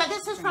 Philadelphia. So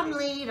this is from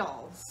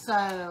Lidl.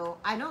 So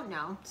I don't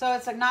know. So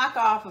it's a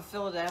knockoff of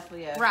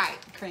Philadelphia Right.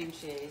 cream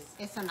cheese.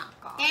 It's a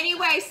knockoff.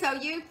 Anyway, so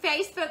you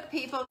Facebook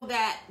people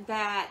that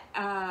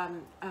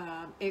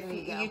if There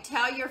you go. you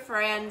tell your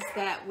friends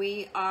that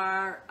we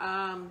are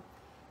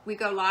we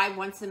go live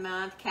once a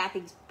month.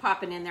 Kathy's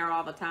popping in there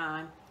all the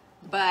time,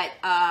 but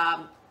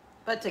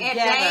But if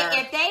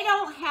together, they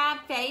don't have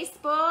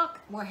Facebook,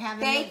 We're having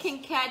they this- can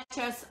catch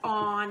us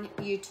on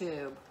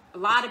YouTube. A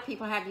lot of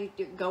people have you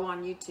go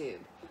on YouTube.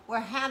 We're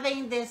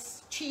having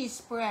this cheese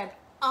spread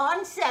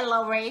on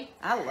celery.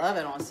 I love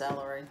it on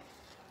celery.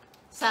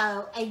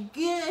 So a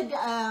good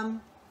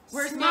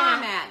Where's snack.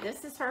 Mom at?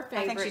 This is her I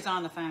favorite. think she's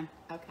on the phone.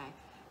 Okay,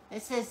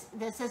 This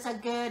is a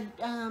good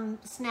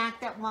snack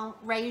that won't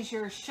raise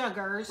your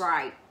sugars.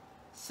 right.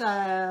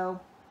 So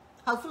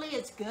hopefully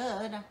it's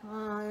good.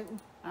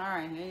 All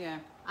right, here you go.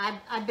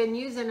 I've been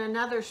using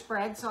another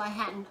spread, so I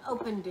hadn't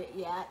opened it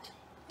yet.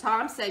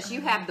 Tom says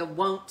you have the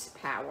won't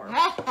power.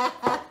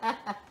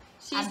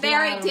 She's I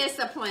very do.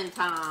 disciplined,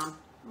 Tom.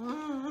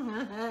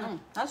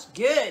 That's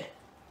good.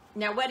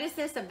 Now, what is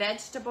this? A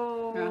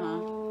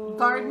vegetable?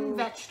 Garden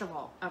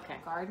vegetable. Okay.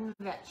 Garden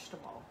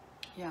vegetable.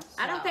 Yeah.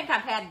 I don't So- think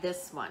I've had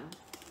this one.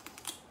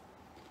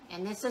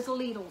 And this is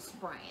Lidl's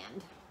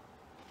brand.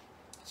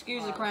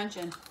 Excuse the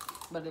crunching,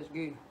 but it's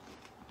good.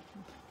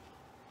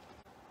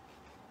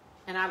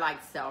 And I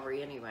like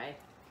celery anyway.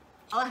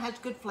 Oh, it has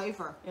good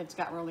flavor. It's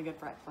got really good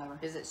flavor.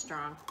 Is it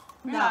strong?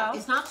 No,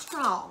 it's not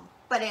strong,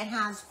 but it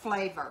has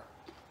flavor.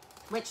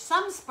 Which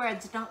some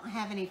spreads don't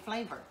have any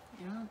flavor.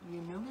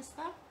 You notice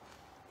that?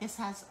 This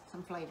has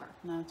some flavor.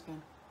 No, it's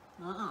good.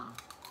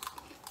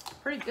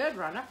 Pretty good,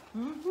 Rhonda.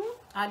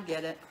 I'd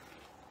get it.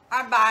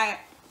 I'd buy it.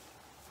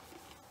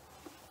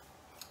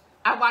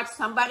 I watched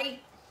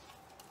somebody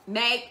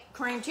make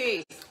cream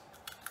cheese.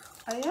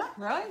 Oh yeah,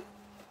 really?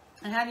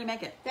 And how do you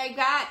make it?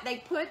 They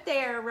put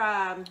their,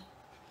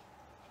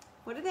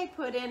 what do they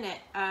put in it?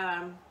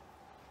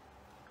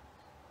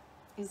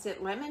 Is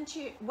it lemon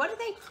juice? What do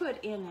they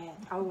put in it?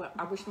 Oh,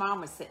 I wish Mom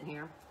was sitting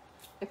here.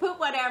 They put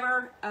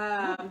whatever,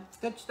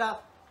 Good stuff.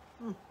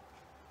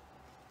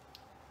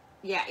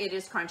 yeah, it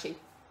is crunchy.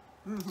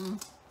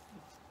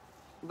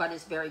 But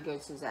it's very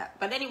good, Suzette.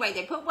 But anyway,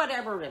 they put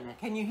whatever in it.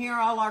 Can you hear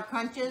all our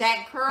crunches?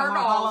 That from our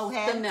hollow curdles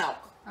heads? the milk.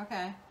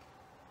 Okay.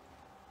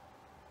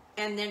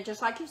 And then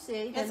just like you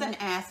see, It's an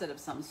acid of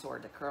some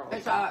sort to curl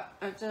it.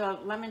 it's a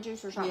lemon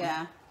juice or something.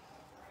 Yeah.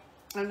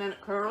 And then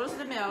it curdles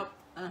the milk.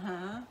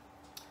 Uh-huh.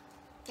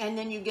 and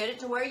then you get it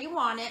to where you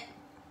want it,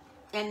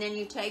 and then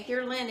you take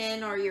your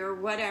linen or your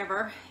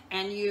whatever,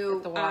 and you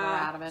Get the water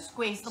out of it.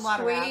 Squeeze the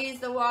water out. squeeze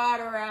the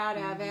water out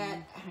of it.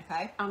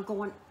 Okay. I'm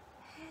going,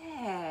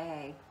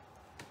 hey,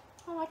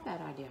 I like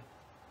that idea.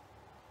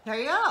 There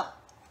you go.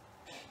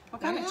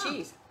 What kind of Yeah.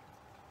 cheese?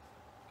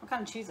 What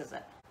kind of cheese is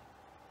it?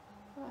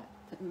 What?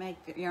 To make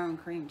your own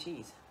cream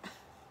cheese.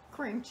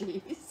 Cream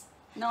cheese.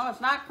 No,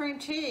 it's not cream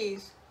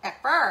cheese.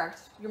 At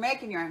first, you're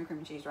making your own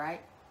cream cheese,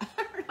 right?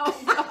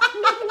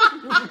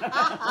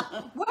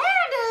 Where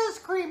does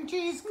cream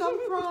cheese come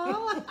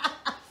from?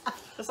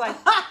 It's like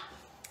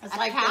it's A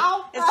like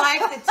cow? it's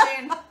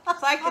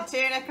like the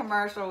tuna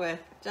commercial with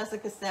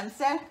Jessica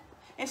Simpson,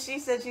 and she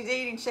said she's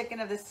eating chicken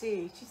of the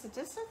sea. She said,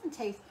 "This doesn't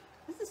taste.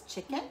 This is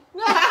chicken."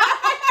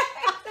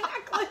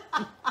 Exactly.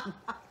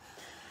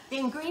 The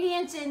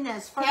ingredients in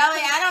this first. Kelly,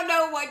 I don't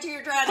know what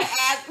you're trying to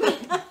ask me.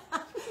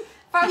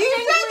 First You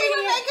said you were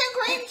ingredient- making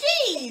cream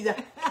cheese.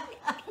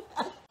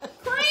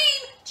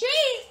 Cream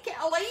cheese,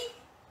 Kelly.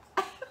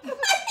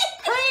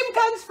 Cream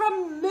comes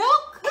from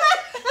milk.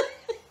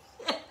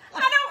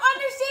 I don't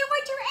understand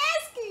what you're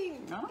asking.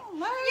 Oh,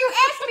 no. You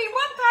asked me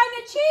what kind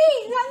of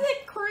cheese. I said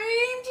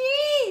cream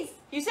cheese.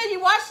 You said you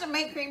watched them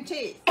make cream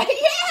cheese. Yeah.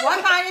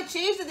 What kind of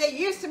cheese did they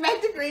use to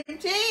make the cream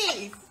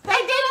cheese?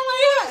 They didn't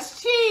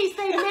use cheese.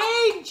 They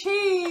made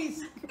cheese.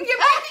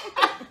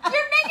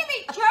 You're making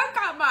me choke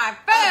on my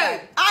food.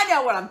 Okay, I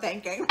know what I'm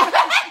thinking.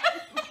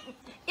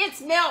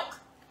 It's milk.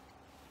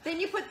 Then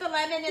you put the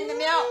lemon in the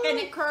milk and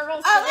it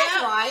curdles. Oh, to that's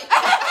milk. right.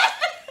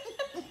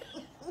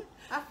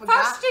 I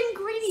forgot. First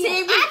ingredient.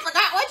 See, I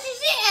forgot what you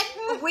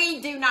said.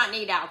 we do not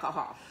need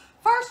alcohol.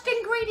 First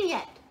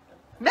ingredient.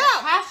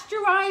 Milk.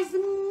 Pasteurized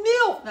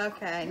milk.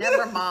 Okay,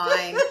 never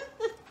mind.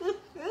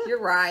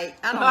 You're right.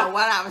 I don't know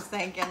what I was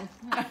thinking.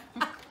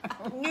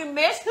 You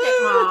missed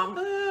it, Mom.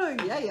 Oh,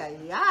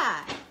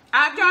 yeah.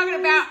 I'm talking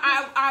about,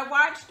 I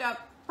watched a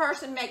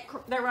person make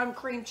their own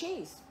cream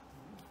cheese.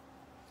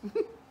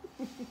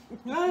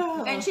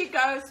 And she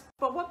goes,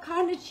 but what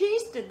kind of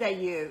cheese did they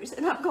use?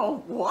 And I'm going,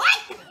 what?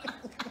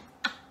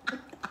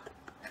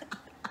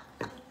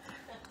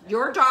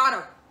 Your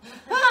daughter.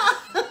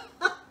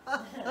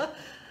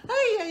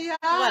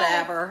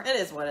 Whatever. It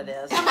is what it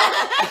is.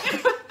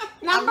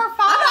 Number I'm not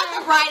five.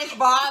 the brightest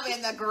bulb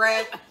in the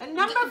group. And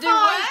number Do five.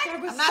 what? There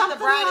was I'm not the something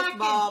brightest lacking.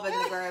 bulb in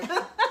the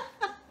group.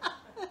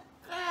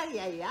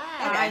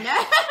 I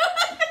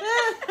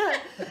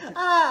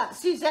know.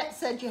 Suzette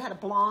said you had a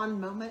blonde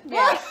moment.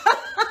 Yeah.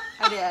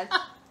 I did.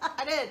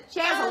 I did. She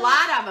has a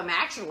lot of them,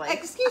 actually.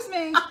 Excuse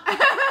me.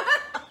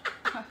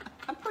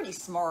 I'm pretty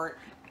smart.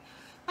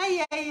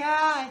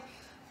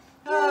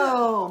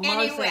 Oh, Martha.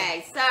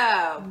 Anyway,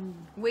 so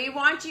we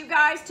want you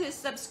guys to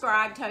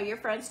subscribe. Tell your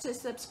friends to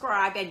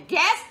subscribe. And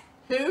guess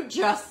who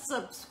just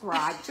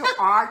subscribed to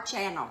our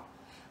channel?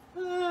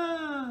 Who?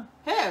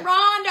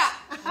 Rhonda.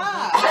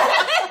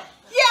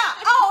 Yeah.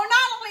 Oh,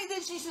 not only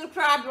did she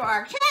subscribe to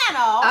our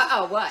channel.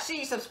 Uh-oh, what?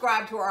 She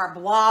subscribed to our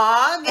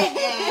blog. And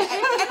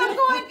I'm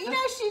going,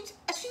 she's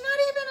not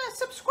even a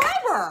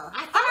subscriber.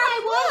 I thought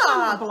I was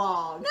on the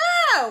blog.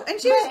 No.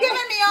 And she was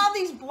giving me all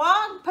these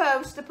blog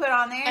posts to put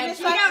on there. And it's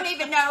she like, don't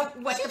even know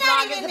what she's the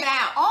not blog is even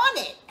about. on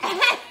it.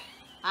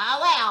 Oh,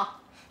 well.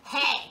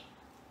 Hey.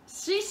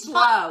 She's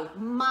slow.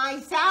 My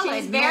salad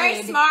She's very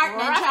made smart and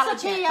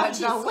recipe intelligent, of but she's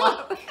the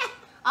slow. week.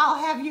 I'll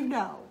have you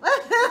know.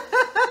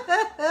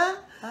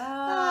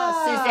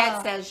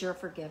 Suzette says you're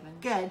forgiven.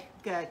 Good.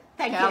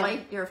 Thank Kelly,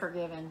 you. you're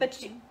forgiven. But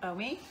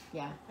me?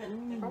 Yeah.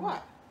 For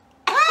what?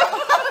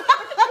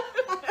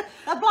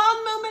 The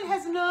blonde moment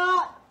has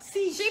not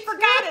ceased. She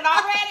forgot it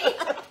already.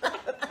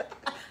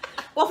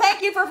 Well,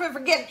 thank you for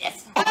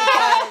forgiveness.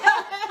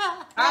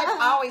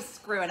 I'm always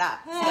screwing up.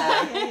 So.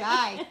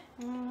 Aye.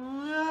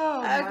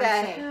 Oh,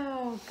 Okay. mercy.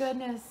 Oh,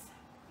 goodness.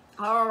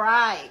 All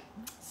right.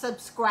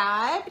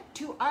 Subscribe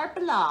to our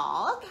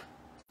blog.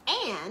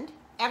 And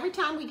every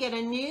time we get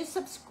a new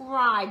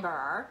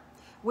subscriber,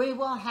 we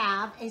will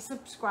have a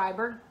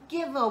subscriber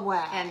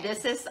giveaway. And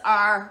this is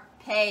our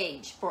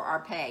page for our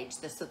page.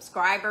 The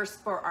subscribers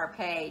for our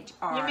page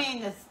are... You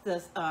mean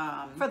this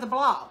for the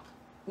blog.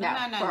 No,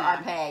 No. for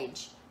our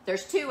page.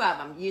 There's two of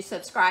them. You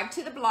subscribe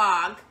to the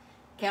blog.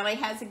 Kelly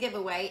has a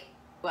giveaway.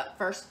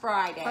 First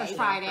Friday. First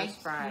Friday.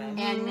 First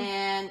Friday. And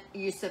then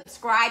you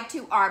subscribe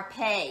to our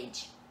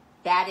page.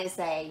 That is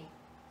a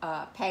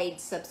paid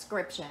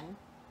subscription.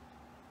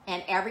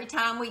 And every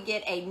time we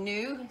get a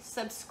new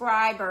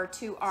subscriber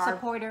to our...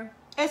 Supporter.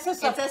 It's a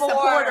It's a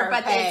supporter,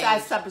 but page.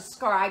 it's a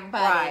subscribe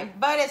button. Right.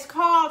 But it's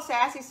called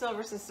Sassy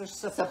Silver Sisters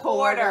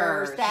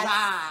Supporters. That's,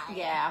 Right.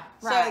 yeah.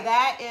 So Right.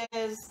 that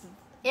is...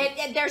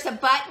 There's a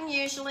button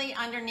usually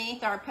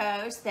underneath our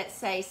post that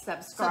says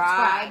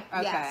subscribe.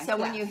 Okay. Yes. So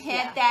when you hit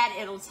yeah. that,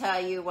 it'll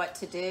tell you what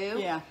to do.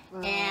 Yeah.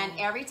 And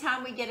every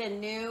time we get a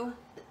new,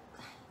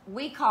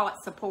 we call it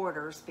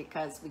supporters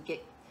because we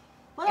get,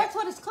 Well, that's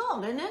what it's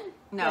called, isn't it?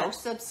 no, Yeah.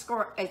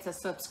 it's a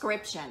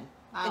subscription.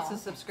 It's Oh. a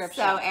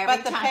subscription. So every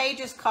but the time- page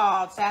is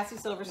called Sassy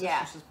Silver Sisters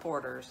Yeah.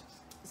 Supporters.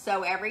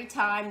 So every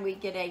time we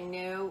get a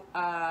new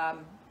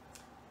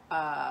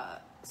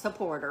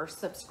supporter,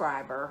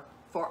 subscriber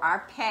for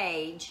our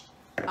page,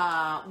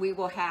 we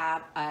will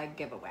have a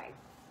giveaway.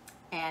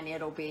 And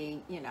it'll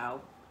be, you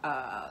know,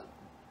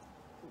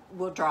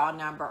 we'll draw a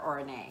number or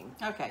a name.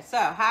 Okay, so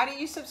how do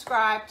you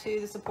subscribe to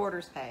the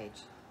supporters page?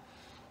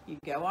 You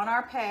go on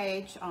our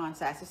page on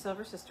Sassy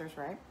Silver Sisters,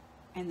 right?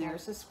 And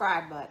there's a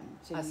subscribe button.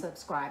 So A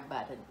subscribe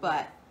button.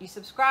 but you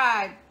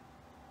subscribe,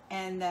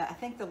 and I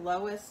think the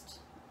lowest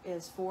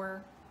is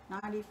 $4.95.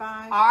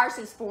 Ours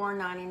is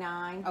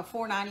 $4.99 Oh,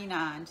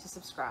 $4.99 to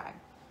subscribe,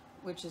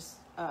 which is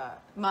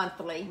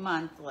monthly.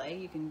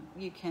 monthly.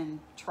 You can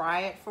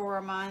try it for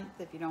a month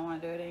if you don't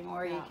want to do it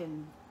anymore. Yeah. You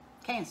can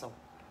cancel.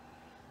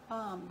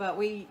 But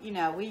we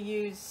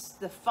use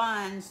the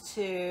funds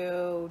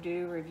to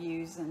do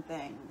reviews and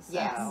things. So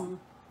Yes.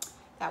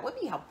 that would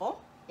be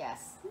helpful.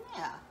 Yes.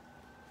 Yeah.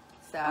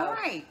 So All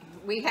right.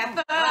 we have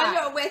fun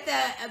Right. with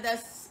the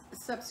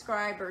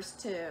subscribers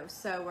too.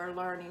 So we're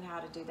learning how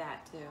to do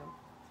that too.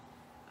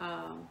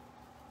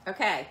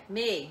 Okay,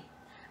 me.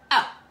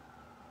 Oh,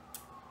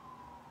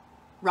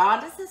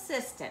 Rhonda's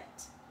assistant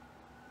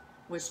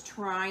was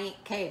trying.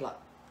 Kayla,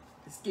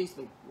 excuse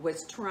me,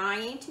 was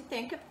trying to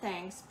think of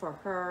things for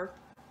her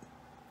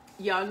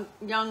young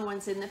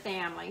ones in the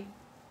family.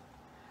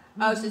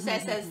 Oh, so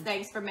says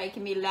thanks for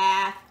making me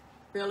laugh.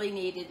 Really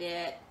needed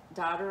it.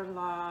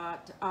 Daughter-in-law.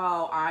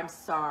 Oh, I'm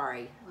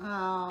sorry.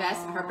 Oh.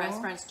 Her best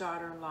friend's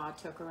daughter-in-law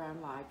took her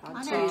own life on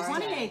On her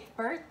Tuesday. 28th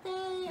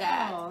birthday?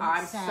 That- Oh,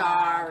 I'm that's sad.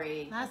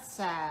 sorry. That's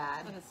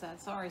sad. What is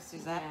that? Sorry,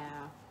 Suzette.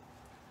 Yeah.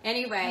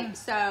 Anyway,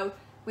 so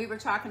we were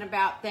talking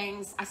about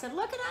things. I said,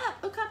 look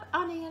up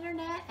on the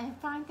internet and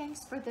find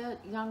things for the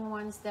young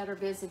ones that are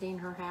visiting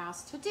her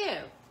house to do.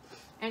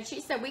 And she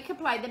said, we could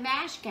play the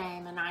MASH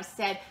game. And I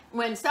said,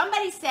 when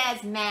somebody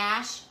says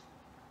MASH,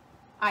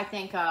 I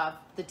think of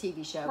the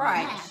TV show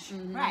Right. MASH.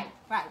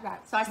 Right.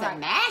 So I said, Right.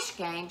 MASH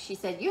game? She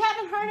said, you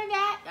haven't heard of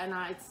that? And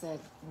I said,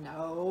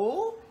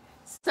 no.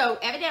 So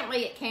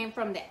evidently it came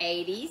from the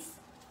 80s.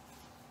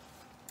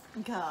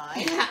 God.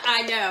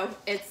 I know.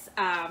 It's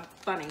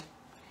funny.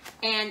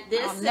 And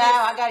this Oh, no,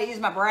 I got to use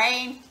my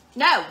brain.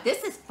 No,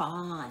 this is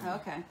fun.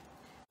 Okay.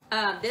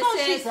 This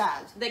Oh, she is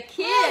says. the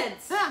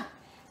kids. Huh.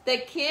 The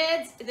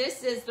kids,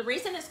 this is, the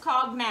reason it's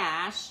called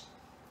MASH,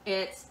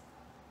 it's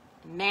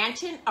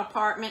mansion,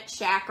 apartment,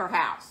 shack, or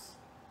house.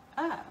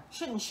 Oh.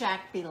 Shouldn't Shaq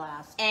be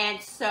last?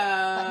 And so,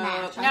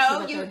 MASH, I see no,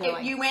 what you they're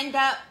doing. you end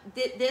up,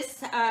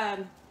 this,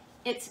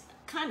 it's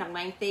kind of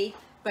lengthy,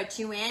 but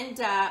you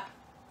end up,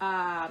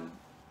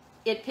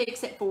 it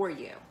picks it for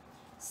you.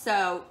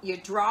 So you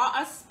draw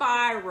a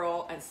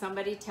spiral and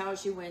somebody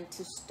tells you when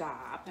to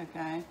stop.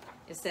 Okay.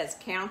 It says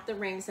count the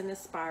rings in the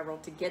spiral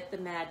to get the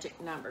magic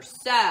number.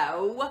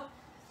 So,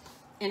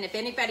 and if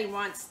anybody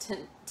wants to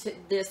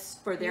this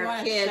for You their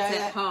wanna kids show at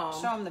that- home.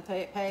 Show them the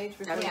page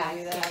before Okay.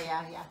 you do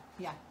that.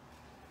 Yeah.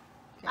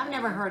 I've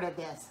never heard of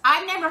this.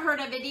 I've never heard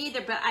of it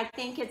either, but I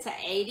think it's an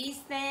 80s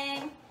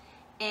thing.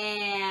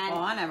 And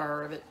Well, I never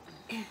heard of it.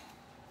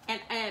 and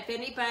if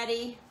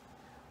anybody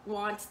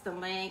wants the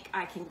link,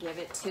 I can give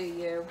it to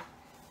you.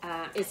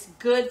 It's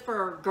good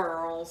for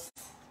girls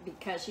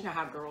because you know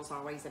how girls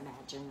always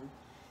imagine,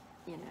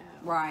 you know,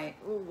 Right.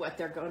 what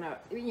they're gonna,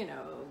 you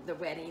know, the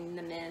wedding,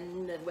 the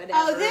men, the whatever.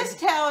 Oh, this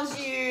tells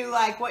you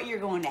like what you're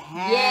going to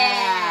have.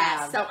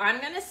 Yeah. So I'm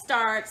gonna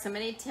start.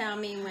 Somebody tell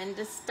me when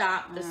to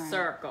stop the All right.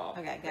 circle.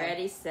 Okay, go.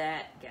 Ready,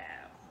 set, go.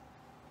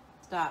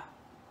 Stop.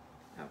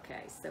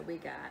 Okay, so we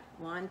got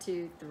 1,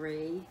 2,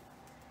 3.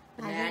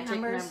 The Magic magic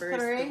number is number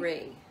is three.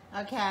 3.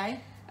 Okay.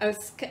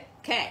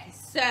 Okay,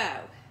 so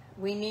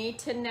we need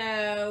to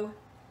know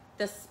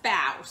the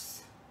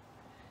spouse.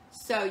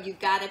 So you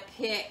got to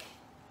pick.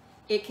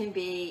 It can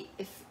be,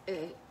 if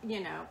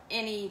you know,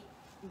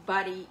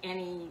 anybody,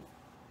 any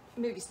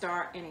movie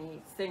star,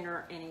 any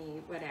singer,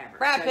 any whatever.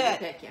 Brad so Pitt.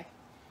 You pick you.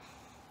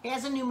 He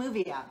has a new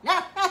movie out.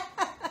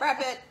 Wrap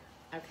it.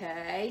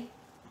 Okay,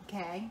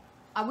 Okay.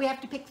 We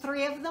have to pick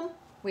 3 of them?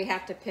 we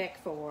have to pick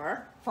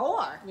 4.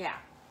 4. Yeah.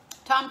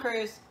 Tom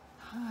Cruise.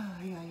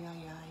 Yeah.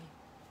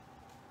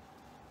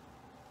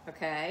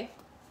 Okay.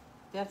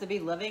 Do you have to be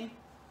living?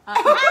 Well,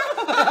 if you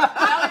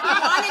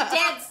want a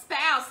dead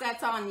spouse,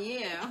 that's on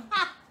you.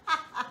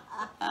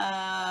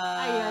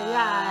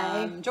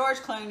 George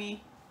Clooney.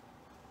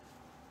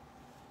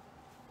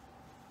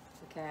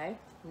 Okay.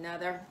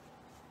 Another.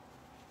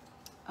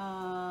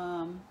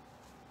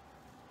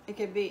 It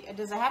could be.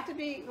 Does it have to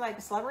be like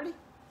a celebrity?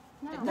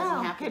 No. It doesn't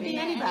No, have to could be. be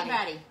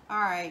anybody. All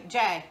right,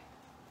 Jay.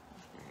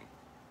 Okay.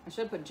 I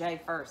should put Jay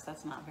first.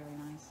 That's not very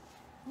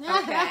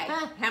nice. Okay.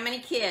 How many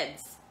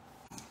kids?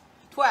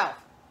 12.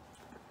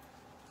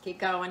 Keep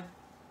going.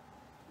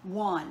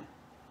 1.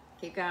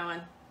 Keep going.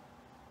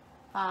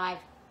 5.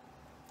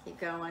 Keep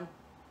going.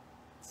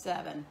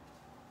 7.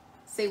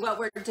 See, what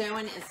we're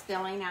doing is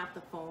filling out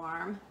the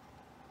form,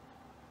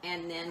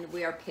 and then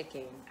we are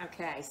picking.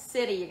 Okay,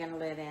 city you're going to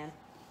live in.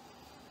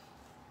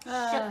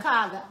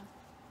 Chicago.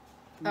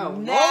 Oh, No.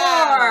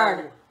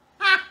 Lord!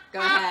 Go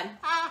ahead.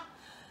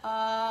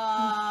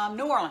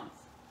 New Orleans.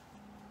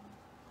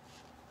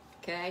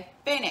 Okay,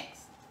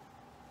 Phoenix.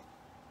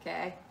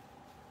 okay.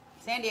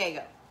 San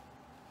Diego.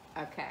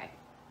 Okay.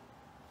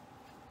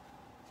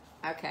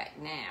 Okay,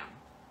 now,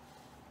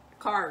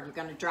 car you're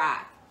going to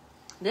drive.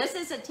 This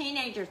is a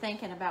teenager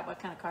thinking about what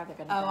kind of car they're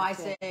going to drive. Oh, I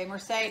see.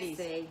 Mercedes.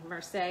 Let's see.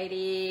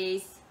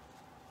 Mercedes,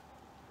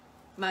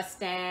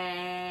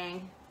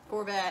 Mustang,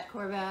 Corvette.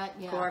 Corvette,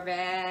 yeah.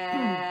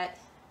 Corvette,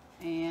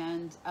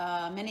 And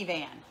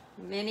minivan.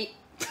 Mini.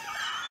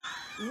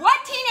 What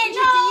teenager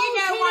do you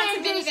know wants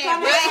a teenagers minivan?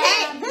 don't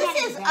Hey, have This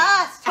is minivan.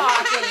 us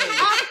talking.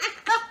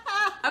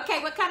 okay,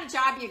 what kind of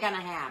job you going to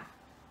have?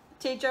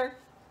 Teacher.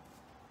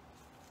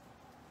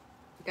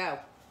 Go.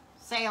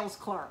 Sales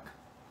clerk.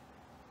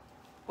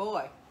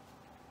 Boy.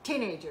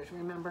 Teenagers,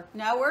 remember?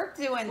 No, we're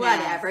doing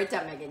Whatever, it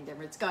doesn't make any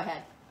difference. Go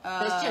ahead.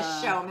 Let's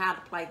just show them how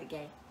to play the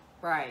game.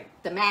 that. Right.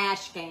 The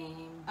MASH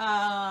game.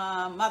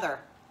 Mother.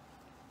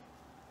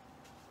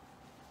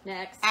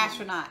 Next.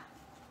 Astronaut.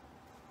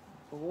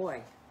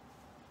 Boy.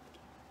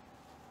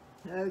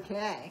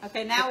 Okay.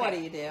 Okay, now what Okay.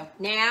 do you do?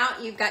 Now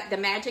you've got the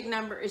magic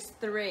number is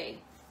 3.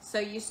 So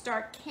you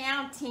start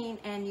counting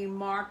and you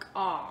mark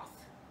off.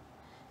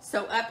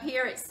 So up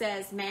here it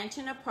says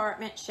mansion,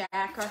 apartment,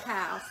 shack, or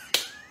house.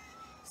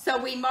 So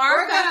we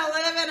mark We're up gonna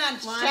live in a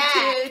 1,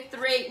 shack. 2,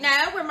 3.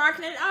 No, we're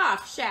marking it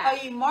off. Shack.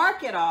 Oh, you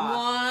mark it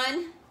off.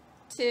 1,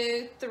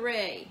 2,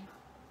 3.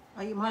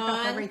 Oh, you mark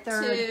up every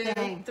third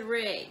thing.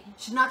 3.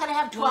 She's not going to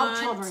have 12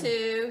 1, children.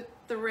 2,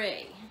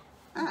 3.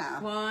 Oh.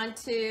 1,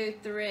 2,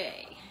 3.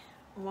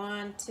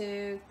 1,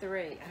 2,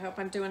 3. I hope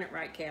I'm doing it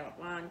right, Caleb.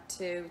 1,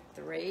 2,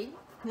 3.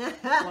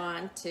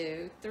 1,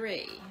 2,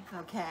 3.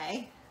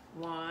 Okay.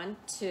 1,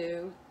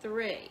 2,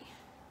 3.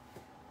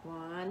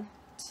 1,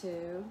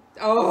 2.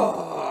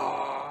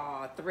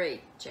 Oh,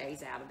 3.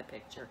 Jay's out of the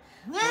picture.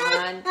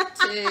 1,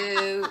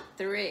 2,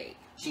 3.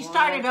 She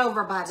started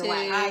over, by the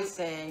way. I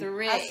see.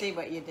 3. I see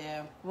what you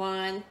do.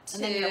 1, 2.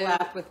 And then you're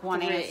left with one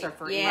 3. answer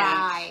for each.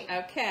 Yeah. Right.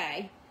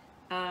 Okay.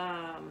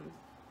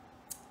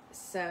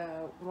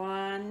 So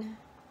 1,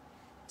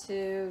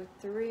 2,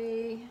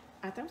 3.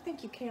 I don't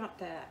think you count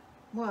that.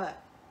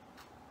 What?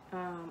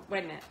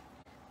 Wait a minute.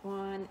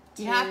 1,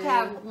 2. You have to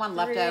have one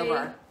left 3.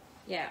 over.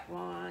 Yeah.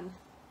 1,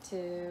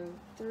 2,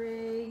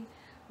 3.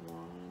 1,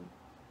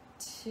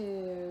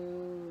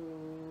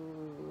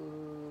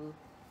 2,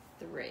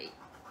 3.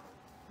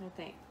 I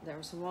think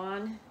there's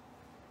 1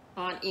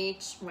 on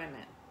each. Wait a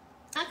minute.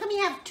 How come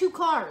you have 2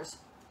 cars?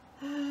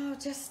 Oh,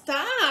 just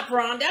stop,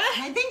 Rhonda.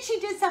 I think she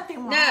did something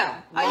wrong. No.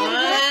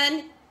 Oh, you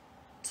 1,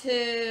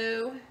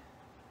 2.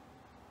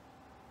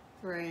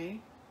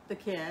 3. The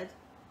kid.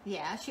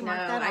 Yeah, she No,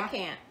 marked that I off.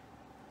 can't.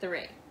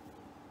 3.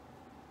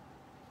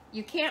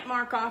 You can't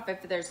mark off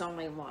if there's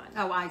only 1.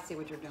 Oh, I see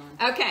what you're doing.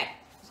 Okay.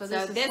 So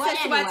this this is- is Well,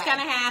 what's anyway, going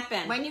to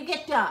happen. When you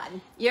get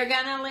done. You're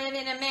going to live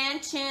in a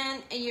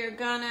mansion. You're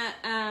going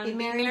to Be be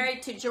married?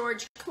 married to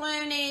George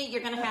Clooney.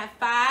 You're going to have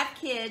 5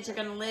 kids. You're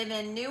going to live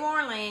in New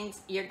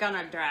Orleans. You're going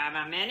to drive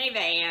a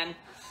minivan.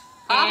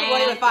 Probably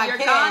and with 5 you're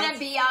kids. going to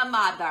be a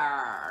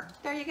mother.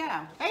 There you go.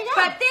 There you go.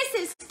 But this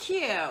is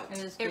cute. It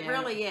is It cute.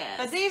 really is.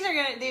 But these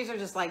are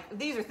just like,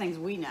 these are things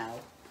we know.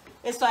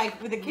 It's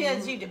like with the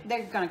kids,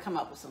 they're gonna come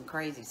up with some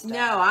crazy stuff.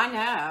 No, I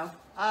know.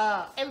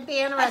 It would be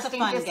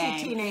interesting fun to see game.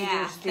 teenagers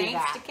Yeah, do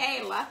thanks that. to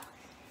Kayla.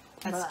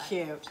 That's But-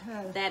 cute.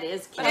 That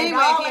is cute. But They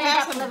anyway, all if you end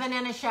have up some- living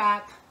in a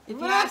shack. If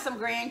you have some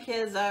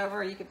grandkids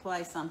over, you could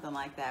play something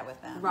like that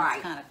with them. Right.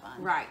 It's kind of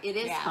fun. Right. It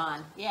is Yeah.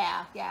 fun.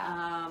 Yeah,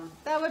 yeah.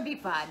 That would be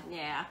fun.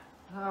 Yeah.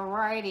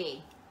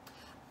 Alrighty.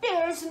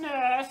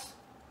 Business.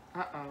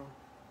 Uh-oh.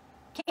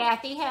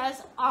 Cathy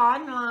has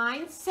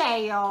online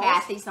sales.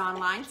 Kathy's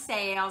online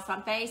sales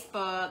on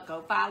Facebook.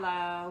 Go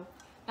follow.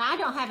 Now, I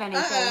don't have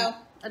anything. Uh-oh.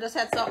 I just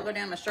had salt go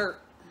down my shirt.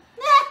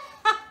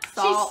 She's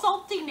Salt.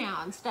 salty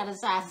now instead of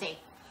sassy.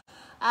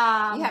 You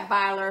have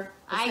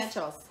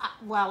BylerEssentials.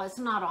 Well, it's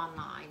not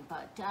online,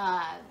 but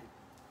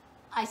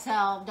I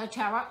sell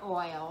doTERRA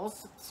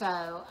oils.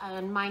 So,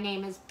 and my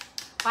name is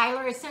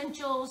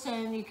BylerEssentials,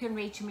 and you can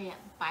reach me at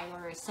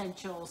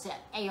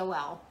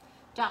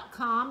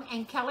BylerEssentials@AOL.com.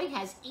 And Kelly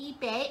has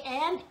eBay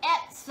and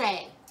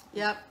Etsy.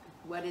 Yep.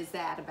 What is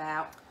that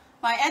about?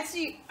 My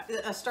Etsy,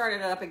 I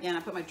started it up again. I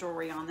put my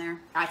jewelry on there.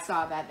 I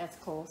saw that. That's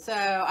cool. So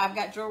I've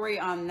got jewelry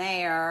on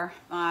there.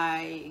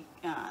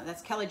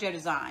 That's Kelly Jo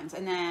Designs.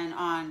 And then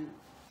on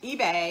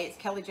eBay, it's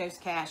Kelly Jo's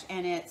Cash,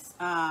 and it's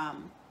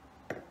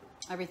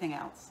everything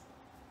else.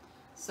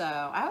 So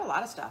I have a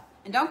lot of stuff.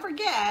 And don't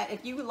forget,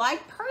 if you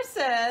like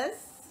purses,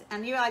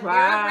 and you like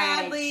Vera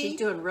Bradley, She's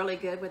doing really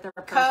good with her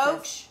purses.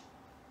 Coach,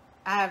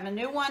 I have a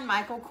new one,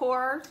 Michael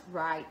Kors.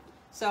 Right.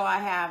 So I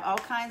have all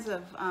kinds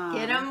of...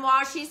 Get them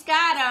while she's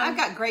got them. I've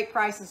got great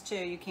prices, too.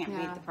 You can't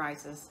Yeah. beat the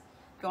prices.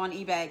 Go on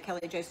eBay,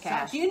 Kelly Jo's So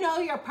Cash. if you know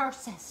your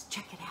purses,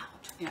 check it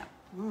out. Yeah.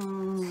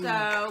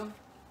 So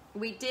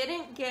we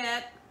didn't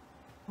get...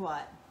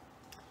 What?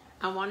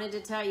 I wanted to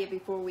tell you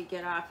before we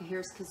get off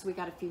here, because we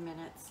got a few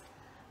minutes.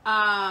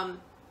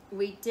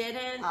 We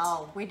didn't...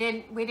 Oh, we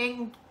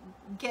didn't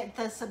get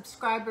the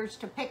subscribers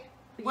to pick.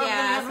 What we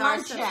Yes, have our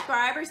lunch yet.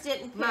 subscribers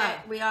didn't pick.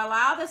 Right. We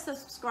allow the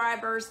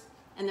subscribers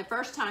And the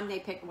first time they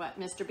picked what?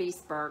 Mr.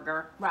 Beast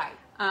burger. Right.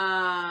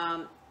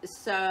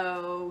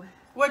 So.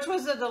 Which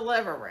was a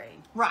delivery.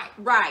 Right.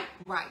 Right.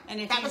 Right. And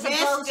if that you was a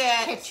missed ghost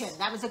it- kitchen.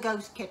 That was a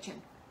ghost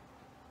kitchen.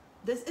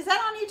 This is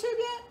that on YouTube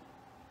yet?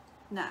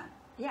 No.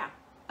 Yeah.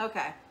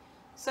 Okay.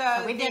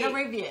 So we did a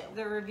review.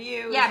 The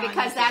review. is Yeah, on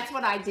because YouTube. that's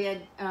what I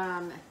did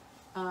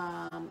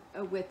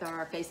with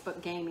our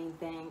Facebook gaming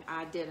thing.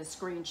 I did a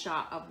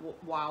screenshot of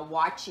while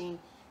watching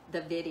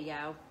the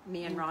video.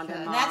 Me and Rhonda,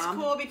 And Mom. that's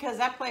cool because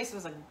that place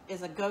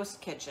is a ghost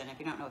kitchen. If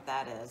you don't know what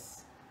that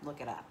is, look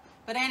it up.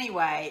 But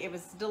anyway, it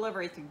was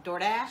delivery through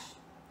DoorDash.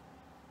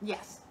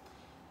 Yes.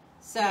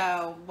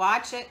 So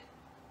watch it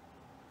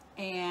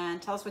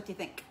and tell us what you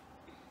think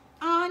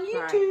on Right.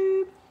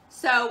 YouTube.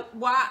 So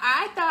why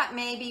I thought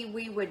maybe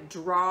we would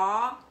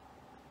draw,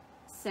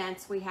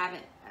 since we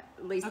haven't,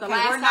 at least the Okay,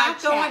 last we're not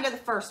I going checked. to the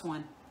first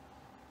one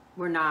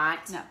We're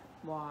not. No.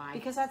 Why?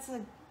 because that's a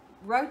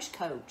roach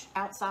coach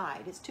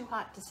outside. It's too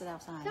hot to sit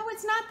outside. No,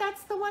 it's not.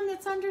 That's the one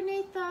that's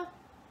underneath the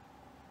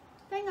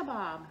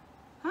thingabob.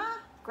 Huh?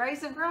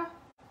 Grace and Grill?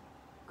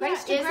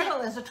 Grace Yeah, to is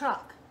Griddle is a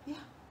truck. Yeah.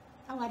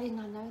 Oh, I did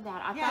not know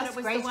that. I Yes, thought it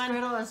was Grace the one.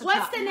 Griddle is a What's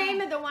truck. the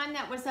name of the one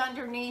that was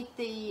underneath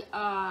the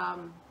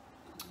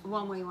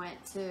one we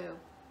went to?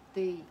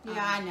 The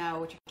Yeah, I know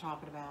what you're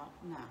talking about.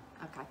 No.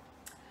 Okay.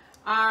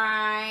 All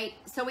right.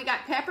 So we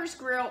got Pepper's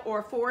Grill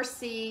or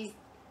 4C's.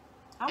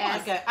 I want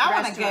As to go. I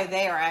want to go restaurant.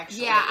 there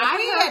actually. Yeah, If I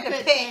we heard had to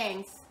good pick,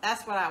 things.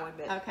 that's what I would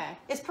pick. Okay.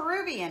 It's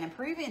Peruvian, and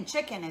Peruvian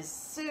chicken is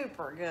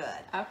super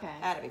good. Okay.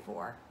 I had it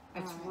before.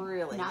 It's All right.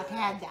 really Not good.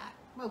 had that.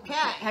 Okay.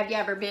 Have you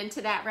ever been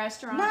to that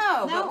restaurant?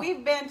 No, No. but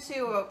we've been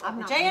to I've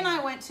not Jay and been.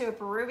 I went to a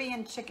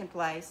Peruvian chicken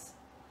place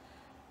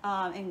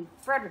in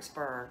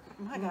Fredericksburg.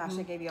 Oh my gosh,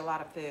 they gave you a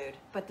lot of food,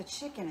 but the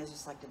chicken is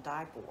just like to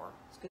die for.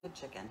 It's good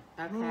chicken.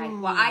 Okay.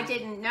 Mm. Well, I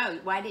didn't know.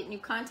 Why didn't you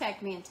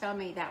contact me and tell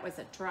me that was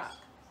a truck?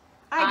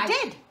 I I-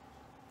 did.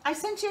 I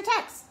sent you a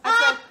text.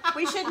 I said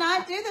we should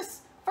not do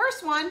this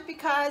first one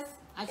because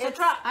It's a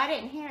truck. I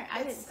didn't hear. I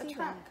didn't It's a see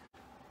truck.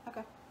 that.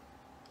 Okay.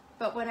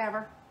 But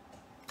whatever.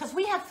 Because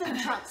we have food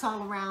trucks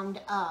all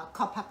around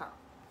Culpeper.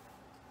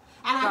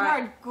 And I Right.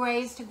 heard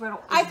Grace to Griddle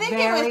is I think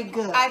very it was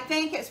good. I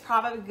think it's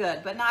probably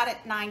good, but not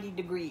at 90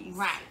 degrees.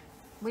 Right.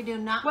 We do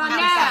not Well, want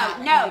no, outside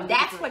no. 90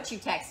 That's degrees. what you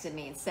texted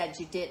me and said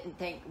you didn't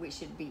think we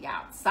should be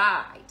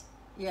outside.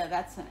 Yeah,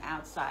 that's an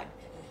outside.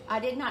 I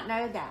did not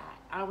know that.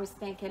 I was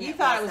thinking You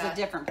thought it was a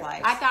different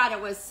place. I thought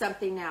it was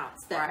something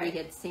else that we Right.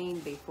 had seen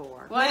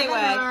before. Well, Live anyway,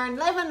 and learn,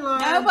 live and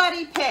learn.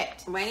 nobody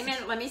picked. Wait a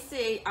minute. Let me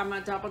see. I'm gonna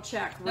double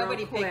check real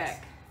Nobody quick.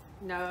 picked.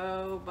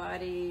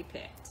 Nobody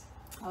picked.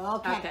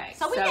 Okay. Okay.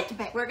 So we get to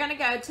pick. We're gonna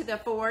go to the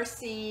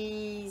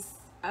 4C's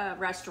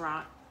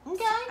restaurant.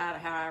 Okay.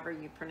 However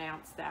you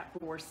pronounce that,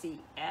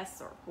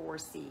 4CS or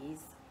 4C's.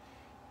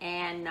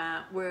 And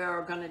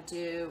we're going to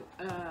do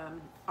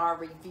our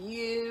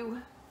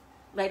review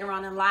later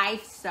on in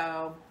life,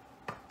 so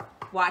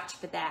watch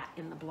for that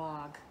in the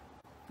blog.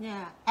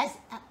 Yeah.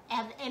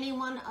 Have any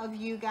one of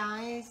you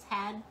guys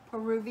had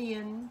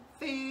Peruvian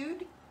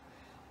food?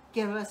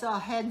 Give us a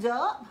heads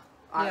up.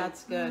 Yeah,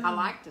 it's good. I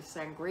like the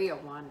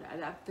sangria one.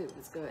 That food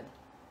was good.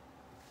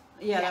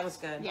 Yeah, that Yes. was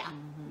good. Yeah.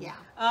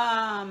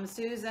 Yeah.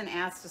 Susan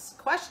asked us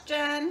a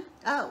question.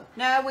 Oh.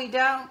 No, we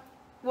don't.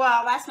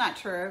 Well, that's not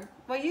true.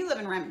 Well, you live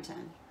in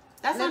Remington.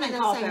 That's Live not in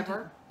in the same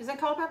Culpeper. town. Is it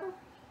Culpeper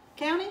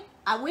County?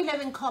 We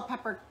live in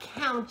Culpeper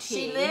County.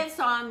 She lives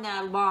on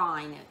the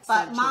line.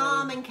 But essentially.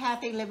 Mom and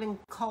Kathy live in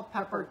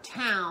Culpeper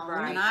Town.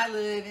 Right. And I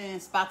live in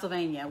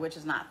Spotsylvania, which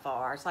is not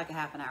far. It's like a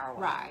half an hour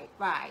away. Right,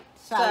 right.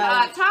 So,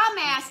 Tom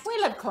asked, we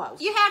live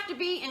close. you have to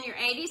be in your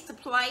 80s to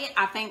play it?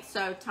 I think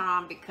so,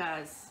 Tom,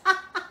 because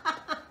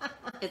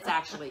it's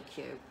actually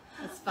cute.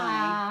 It's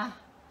funny.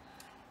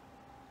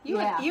 You,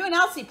 yeah. and, you and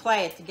Elsie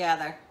play it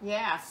together.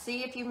 Yeah,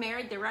 see if you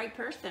married the right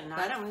person. I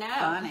That's don't know.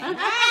 funny.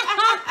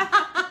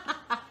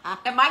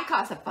 It might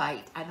cause a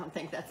fight. I don't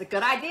think that's a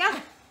good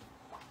idea.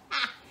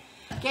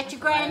 Get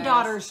your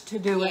granddaughters to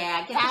do it.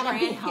 Yeah, get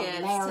That'd the be grandkids.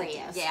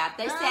 hilarious. Yeah,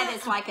 they said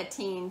it's like a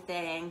teen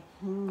thing,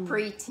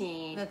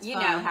 preteen. That's you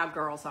fun. know how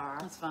girls are.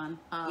 That's fun.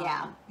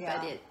 Yeah,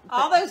 yeah. But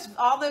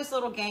All those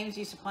little games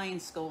you used to play in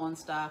school and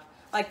stuff.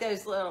 Like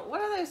those little,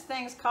 what are those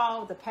things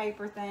called? The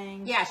paper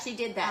things? yeah, she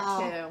did that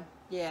Oh. too.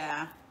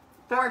 Yeah.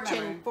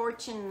 Fortune,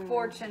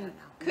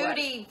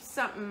 cootie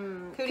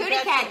something, cootie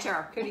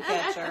catcher. Cootie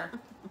catcher.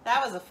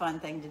 That was a fun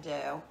thing to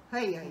do.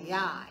 Hey, hey, hey.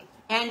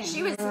 And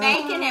she was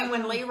making it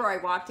when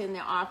Leroy walked in the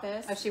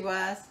office. Oh, she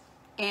was?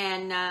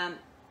 And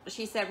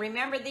she said,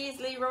 "Remember these,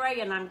 Leroy?"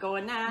 And I'm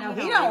going, No,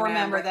 he don't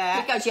remember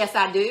that. Because yes,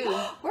 I do.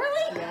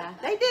 Really? Yeah.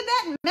 They did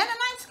that in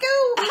Mennonite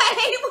school?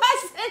 He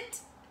wasn't.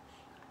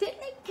 Didn't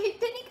he go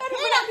to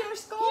regular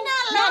school? You're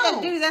not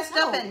allowed to do that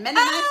stuff in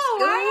Mennonite Oh,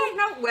 school. I didn't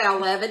know.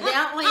 Well,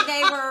 evidently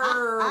they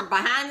were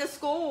behind the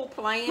school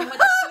playing with the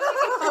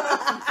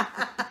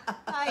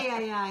Ay,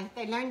 ay, ay.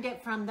 They learned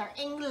it from their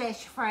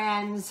English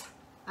friends.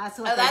 That's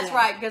what Oh, they that's did.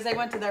 right, because they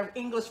went to their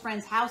English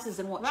friends' houses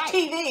and watched Right.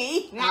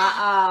 TV.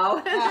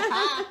 Uh-oh.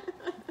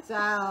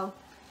 So,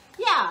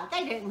 yeah,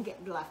 they didn't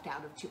get left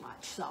out of too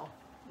much. So,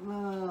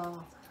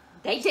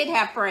 They did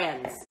have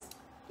friends.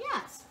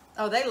 Yes.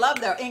 Oh, they love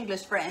their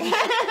English friends.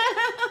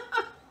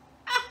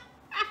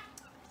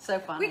 So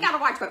funny. We got to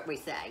watch what we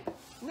say.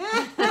 Well,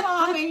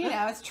 I mean,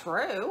 it's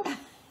true.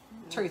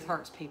 Truth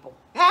hurts people.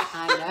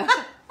 I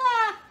know.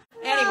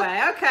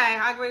 Anyway, okay.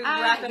 I agree with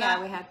wrapping yeah,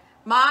 up. we had.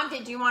 Mom,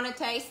 did you want to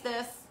taste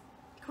this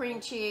cream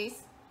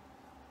cheese?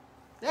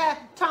 Yeah,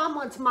 Tom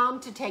wants Mom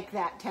to take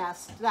that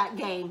test, that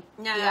game.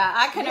 No. Yeah,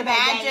 I can Yeah,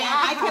 imagine.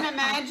 yeah. I can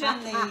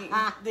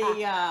imagine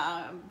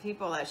the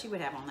people that she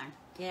would have on there.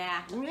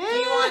 Yeah.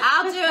 Yeah.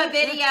 I'll do a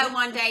video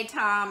one day,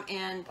 Tom,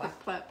 and post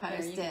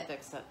you can it.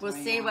 fix that to We'll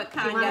me, see Mom. what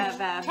You kind wanna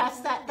of.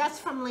 test that? That's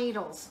from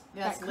Lidl's.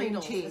 That's that cream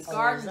Lidl's. cheese. It's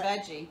garden Oh, is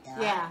it? veggie.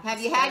 Yeah. Have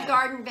you It's had good.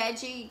 garden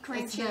veggie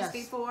cream It's cheese this.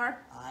 before?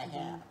 I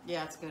have.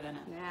 Yeah, it's good in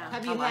it. Yeah.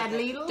 Have I you like had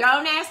it. Lidl's?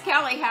 Don't ask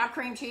Kelly how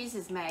cream cheese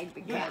is made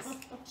because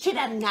She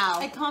doesn't know.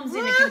 It comes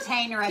in a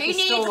container at she the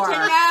needs store. to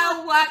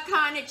know what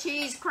kind of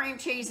cheese cream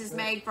cheese is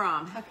made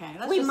from. Okay,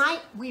 let's we just,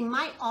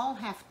 might all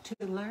have to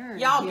learn.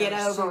 y'all here get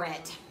over soon.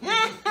 it.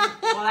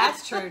 Well,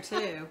 that's true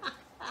too.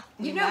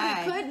 You know,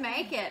 may. we could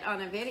make it on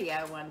a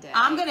video one day.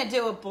 I'm gonna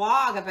do a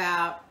blog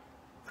about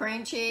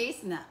cream cheese.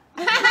 no.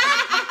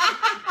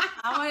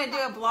 I want to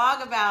do a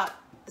blog about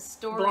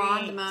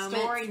Blonde moments.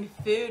 storing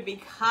food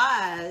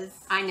because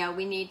I know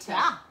we need to.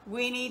 Yeah.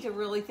 we need to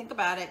really think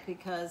about it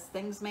because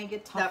things may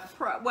get tough.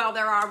 Well,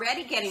 they're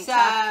already getting So,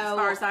 tough as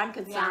far as I'm Yeah,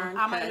 concerned.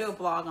 I'm gonna do a 'cause-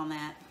 blog on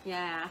that.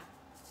 Yeah.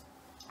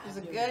 Is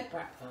it I do good?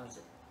 prep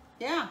closet.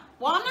 Yeah.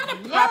 Well, I'm not a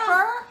Yeah.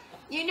 prepper.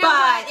 You know But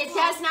what? It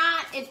does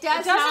not. It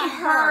does It doesn't not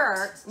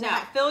hurt. to No.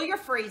 fill your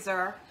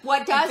freezer.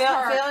 What does and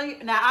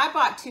hurt? now I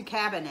bought 2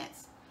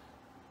 cabinets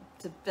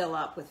to fill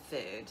up with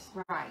food,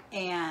 Right.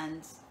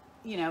 and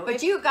But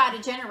if- you got to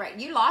generate.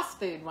 You lost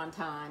food one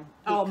time.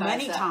 oh because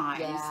many of- times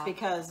yeah.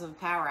 because of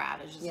power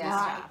outages and Yeah.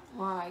 Right, stuff.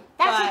 right.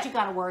 That's But- what you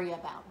got to worry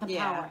about, the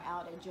Yeah. power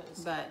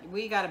outages. But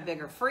we got a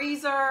bigger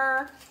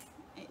freezer.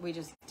 We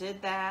just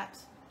did that,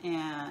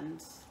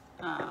 and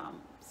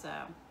so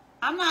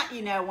I'm not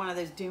one of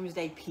those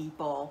doomsday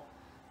people,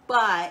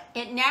 but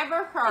It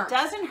never hurts. It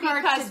doesn't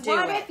hurt because to do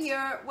what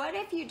it.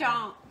 if you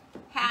don't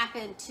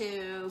happen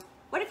to?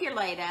 What if you're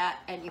late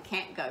and you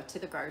can't go to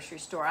the grocery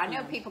store? I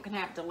know people can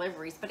have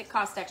deliveries, but it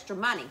costs extra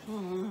money.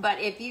 But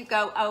if you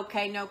go,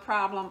 okay, no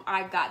problem,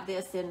 I've got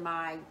this in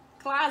my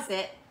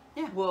closet.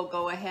 Yeah. We'll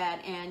go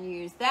ahead and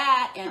use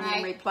that and then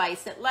Right.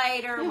 replace it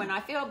later when I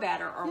feel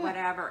better or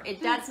whatever.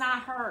 It does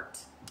not hurt.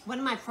 One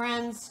of my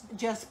friends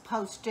just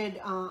posted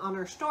on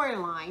her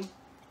storyline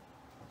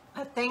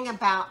a thing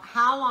about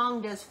how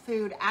long does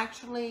food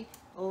actually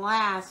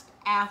last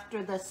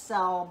after the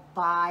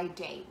sell-by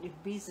date.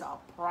 You'd be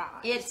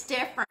surprised. It's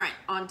different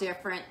on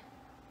different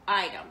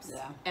items.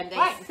 Yeah. And they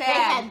Right, said, they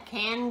had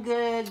canned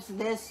goods,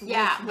 this,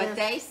 yeah, this, but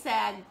this. they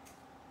said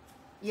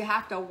you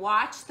have to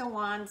watch the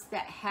ones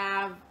that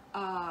have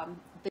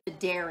the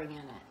dairy in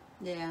it.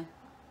 yeah.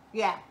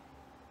 Yeah.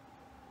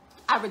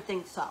 I would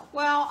think so.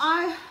 Well,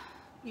 I've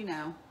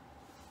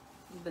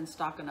been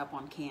stocking up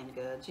on canned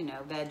goods,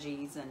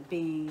 veggies and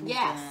beans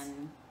Yes.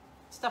 and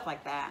stuff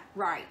like that.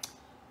 Right.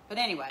 But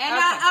anyway, And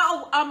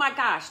okay. oh my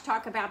gosh,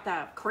 talk about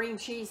the cream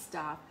cheese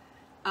stuff.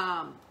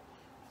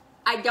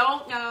 I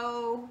don't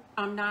know.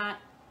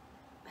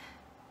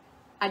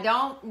 I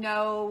don't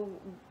know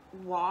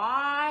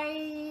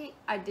why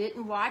I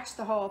didn't watch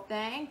the whole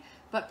thing,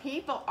 but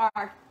people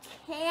are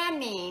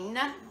canning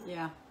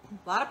yeah,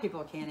 a lot of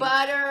people are canning.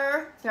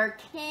 butter. They're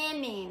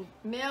canning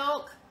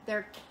milk.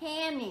 They're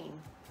canning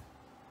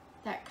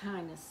that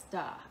kind of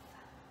stuff.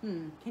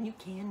 Can you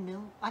can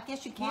milk? I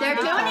guess you can. They're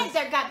doing because it.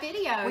 They've got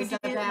videos We, do,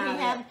 we about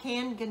have it.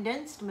 canned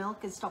condensed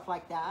milk and stuff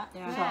like that.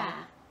 Yeah. So, Yeah.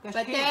 yes,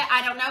 But you they, can.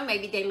 I don't know,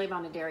 maybe they live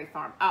on a dairy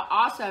farm. I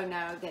also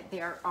know that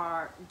they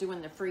are doing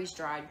the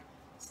freeze-dried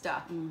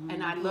stuff.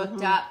 And I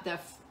looked up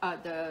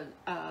the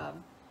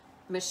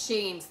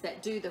machines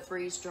that do the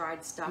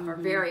freeze-dried stuff are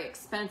very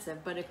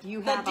expensive. But if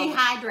you the have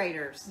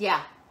dehydrators.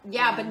 yeah,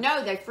 but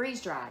no, they're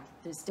freeze-dried.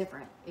 It's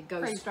different. It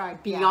goes Freeze-dried,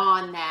 yeah.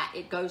 beyond that.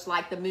 It goes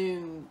like the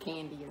moon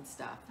candy and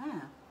stuff.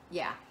 Oh.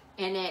 Yeah,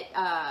 and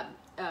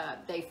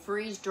they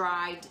freeze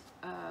dried.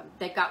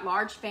 They've got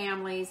large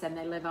families and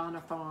they live on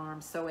a farm,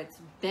 so it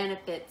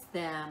benefits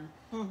them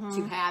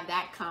to have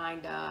that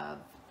kind of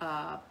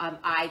an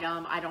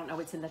item. I don't know,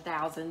 it's in the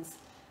thousands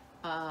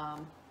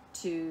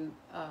to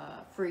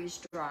freeze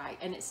dry,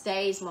 and it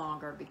stays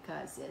longer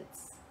because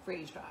it's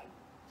freeze dried.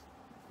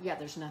 Yeah,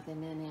 there's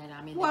nothing in it.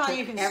 I mean, Well, they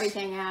you took can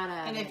everything out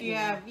of And it. if you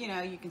have,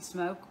 you can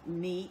smoke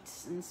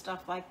meats and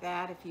stuff like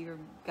that if you've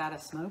got a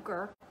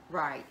smoker.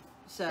 right,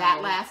 So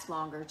that lasts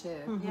longer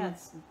too. Yeah,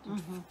 it's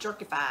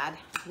jerkified.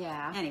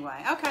 Yeah.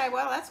 Anyway, okay,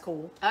 well that's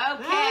cool. Okay,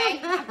 I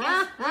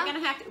guess we're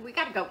gonna have to. We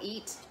got to go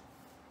eat.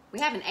 We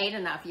haven't ate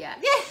enough yet.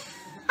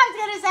 I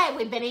was gonna say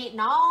we've been eating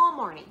all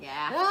morning.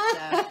 Yeah.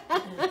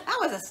 That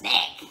was a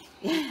snack.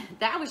 So,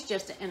 that was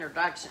just an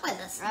introduction. That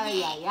was a snack. Oh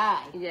yeah, yeah.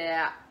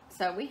 Yeah.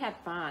 So we had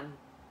fun,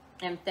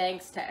 and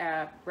thanks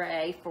to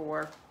Ray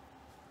for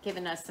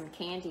giving us some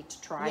candy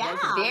to try. Yeah, Those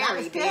are that very,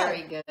 was good.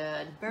 very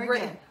good. Very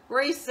good.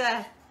 Reese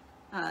said,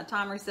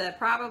 Tomer said,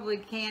 probably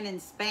can in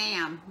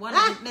spam. One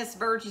of Miss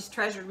Virgie's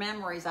treasured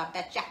memories, I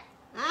bet ya.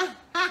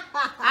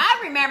 I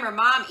remember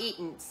Mom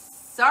eating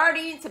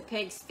sardines and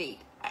pig's feet.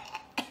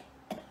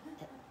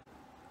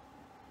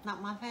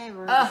 Not my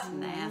favorite. Ugh,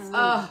 nasty.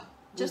 Oh,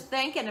 just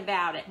thinking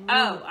about it.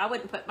 Oh, I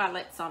wouldn't put my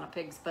lips on a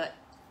pig's butt.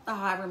 Oh,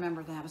 I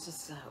remember that. It was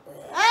just so.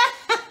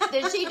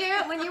 Did she do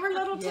it when you were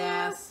little too?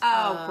 Yes.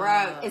 Oh,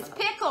 gross. It's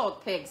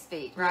pickled pig's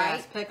feet, right?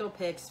 Yes, pickled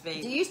pig's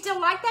feet. Do you still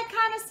like that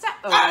kind of stuff?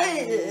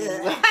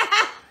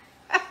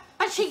 Oh.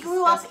 But she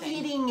grew up Disgusting.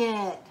 eating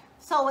it,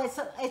 so it's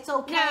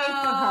okay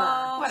for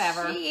her.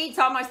 Whatever. She eats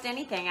almost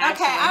anything,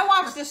 actually. Okay, I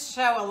watch this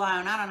show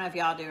alone. I don't know if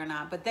y'all do or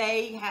not, but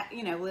they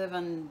live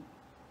in,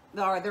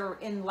 or they're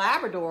in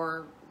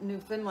Labrador,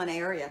 Newfoundland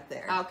area up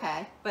there.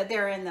 Okay. But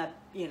they're in the,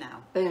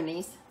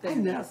 Boonies.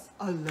 boonies.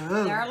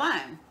 Alone. They're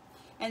alone.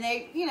 And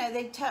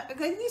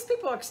these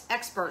people are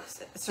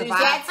experts. at Suzette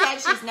survival. said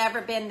she's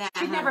never been that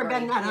She's never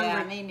been that Yeah,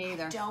 hungry. me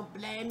neither. Don't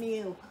blame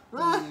you.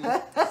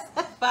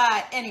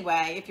 But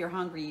anyway, if you're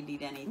hungry, you'd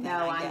eat anything.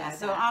 No, I know guess.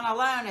 So that. on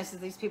Alone, is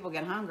these people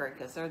get hungry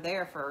because they're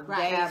there for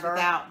Right. days Ever.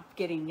 without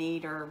getting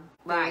meat or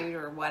food Right.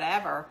 or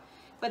whatever.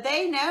 But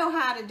they know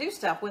how to do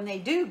stuff when they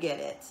do get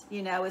it.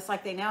 It's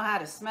like they know how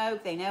to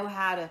smoke. They know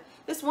how to.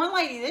 This one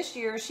lady this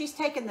year, she's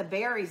taking the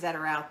berries that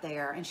are out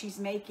there and she's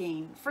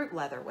making fruit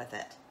leather with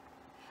it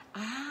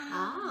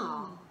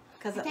Oh.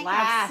 because I it think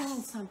I've seen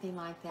lasts something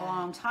like a that.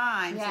 long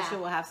time, Yeah. so she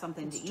will have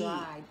something It's to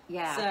dried. eat.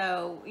 Yeah.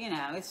 So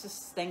it's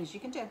just things you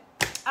can do.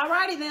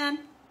 Alrighty then.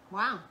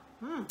 Wow.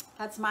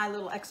 That's my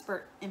little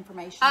expert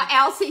information.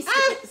 Elsie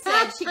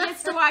said she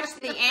gets to watch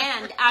the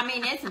end. I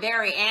mean, it's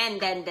very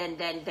end.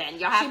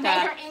 You'll have She to.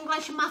 made her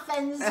English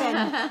muffins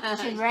and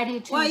she's ready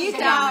to. Well, you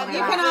sit down can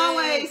and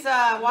relax.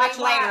 always watch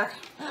later.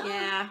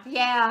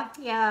 Yeah.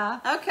 Yeah.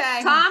 Okay.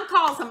 Tom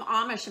calls them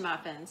Amish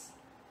muffins.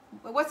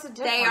 What's the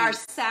difference? They are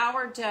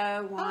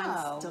sourdough ones.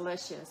 Oh.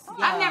 Delicious. Oh.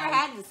 I've never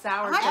had the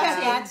sourdough. I bet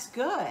that's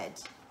good.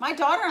 My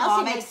daughter-in-law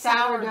Elsie makes makes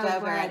sourdough sourdough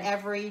bread bread.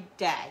 every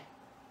day.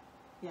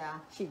 Yeah.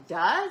 She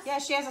does? Yeah,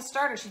 she has a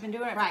starter. She's been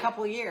doing it for a Right.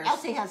 couple of years.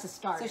 Elsie has a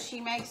start. So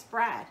she makes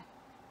bread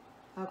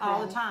okay.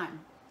 all the time.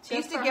 She Good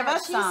used to for give her.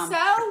 us She's some.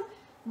 so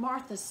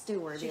Martha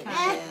Stewart. She isn't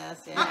kinda she?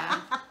 is, yeah.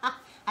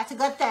 That's a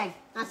good thing.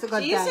 That's a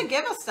good She used to thing.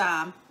 give us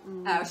some.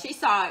 Oh, she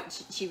saw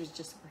it. She was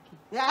just working.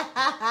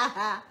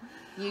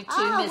 You too,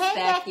 Oh, Miss hey,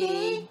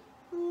 Becky.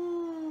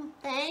 Becky.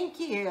 Thank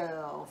you.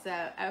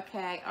 So,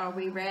 okay, are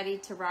we ready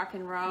to rock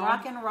and roll?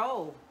 Rock and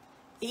roll.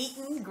 Eat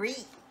and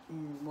greet.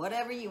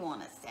 Whatever you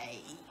want to say.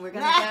 We're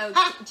going to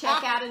go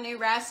check out a new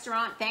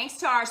restaurant. Thanks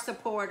to our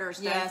supporters.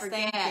 Don't Yes,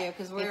 forget. thank you,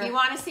 'cause if we're- you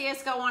want to see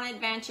us go on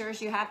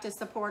adventures, you have to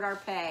support our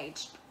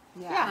page.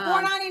 Yeah,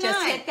 $4.99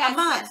 Just hit that a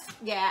month.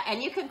 Yeah,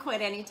 and you can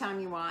quit anytime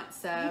you want.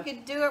 So You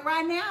could do it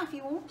right now if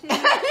you want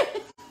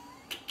to.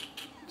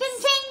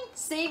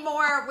 see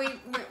more.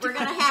 We're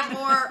going to have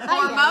more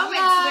Ay, moments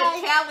ay,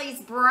 with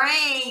Kelly's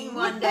brain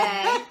one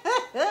day.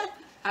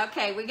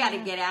 Okay, we got to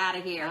get out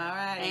of here. All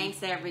right.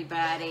 Thanks,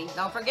 everybody.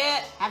 Don't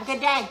forget. Have a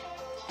good day.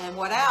 And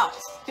what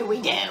else do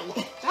we do?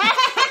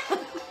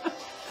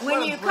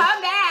 When you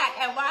come back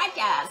and watch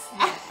us.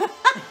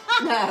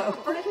 No.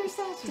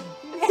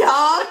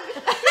 Dog.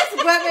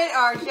 These women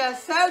are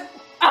just so.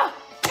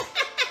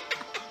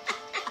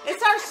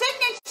 It's our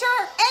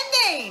signature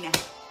ending.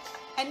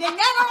 And they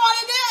never want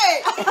to do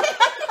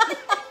it.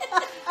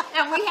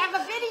 And we have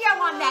a video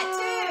on that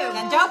too.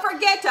 And don't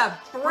forget to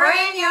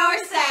bring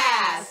your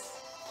sass.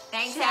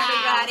 Thanks,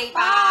 everybody.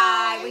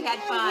 Bye. We had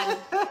fun.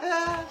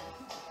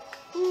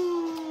 Ooh.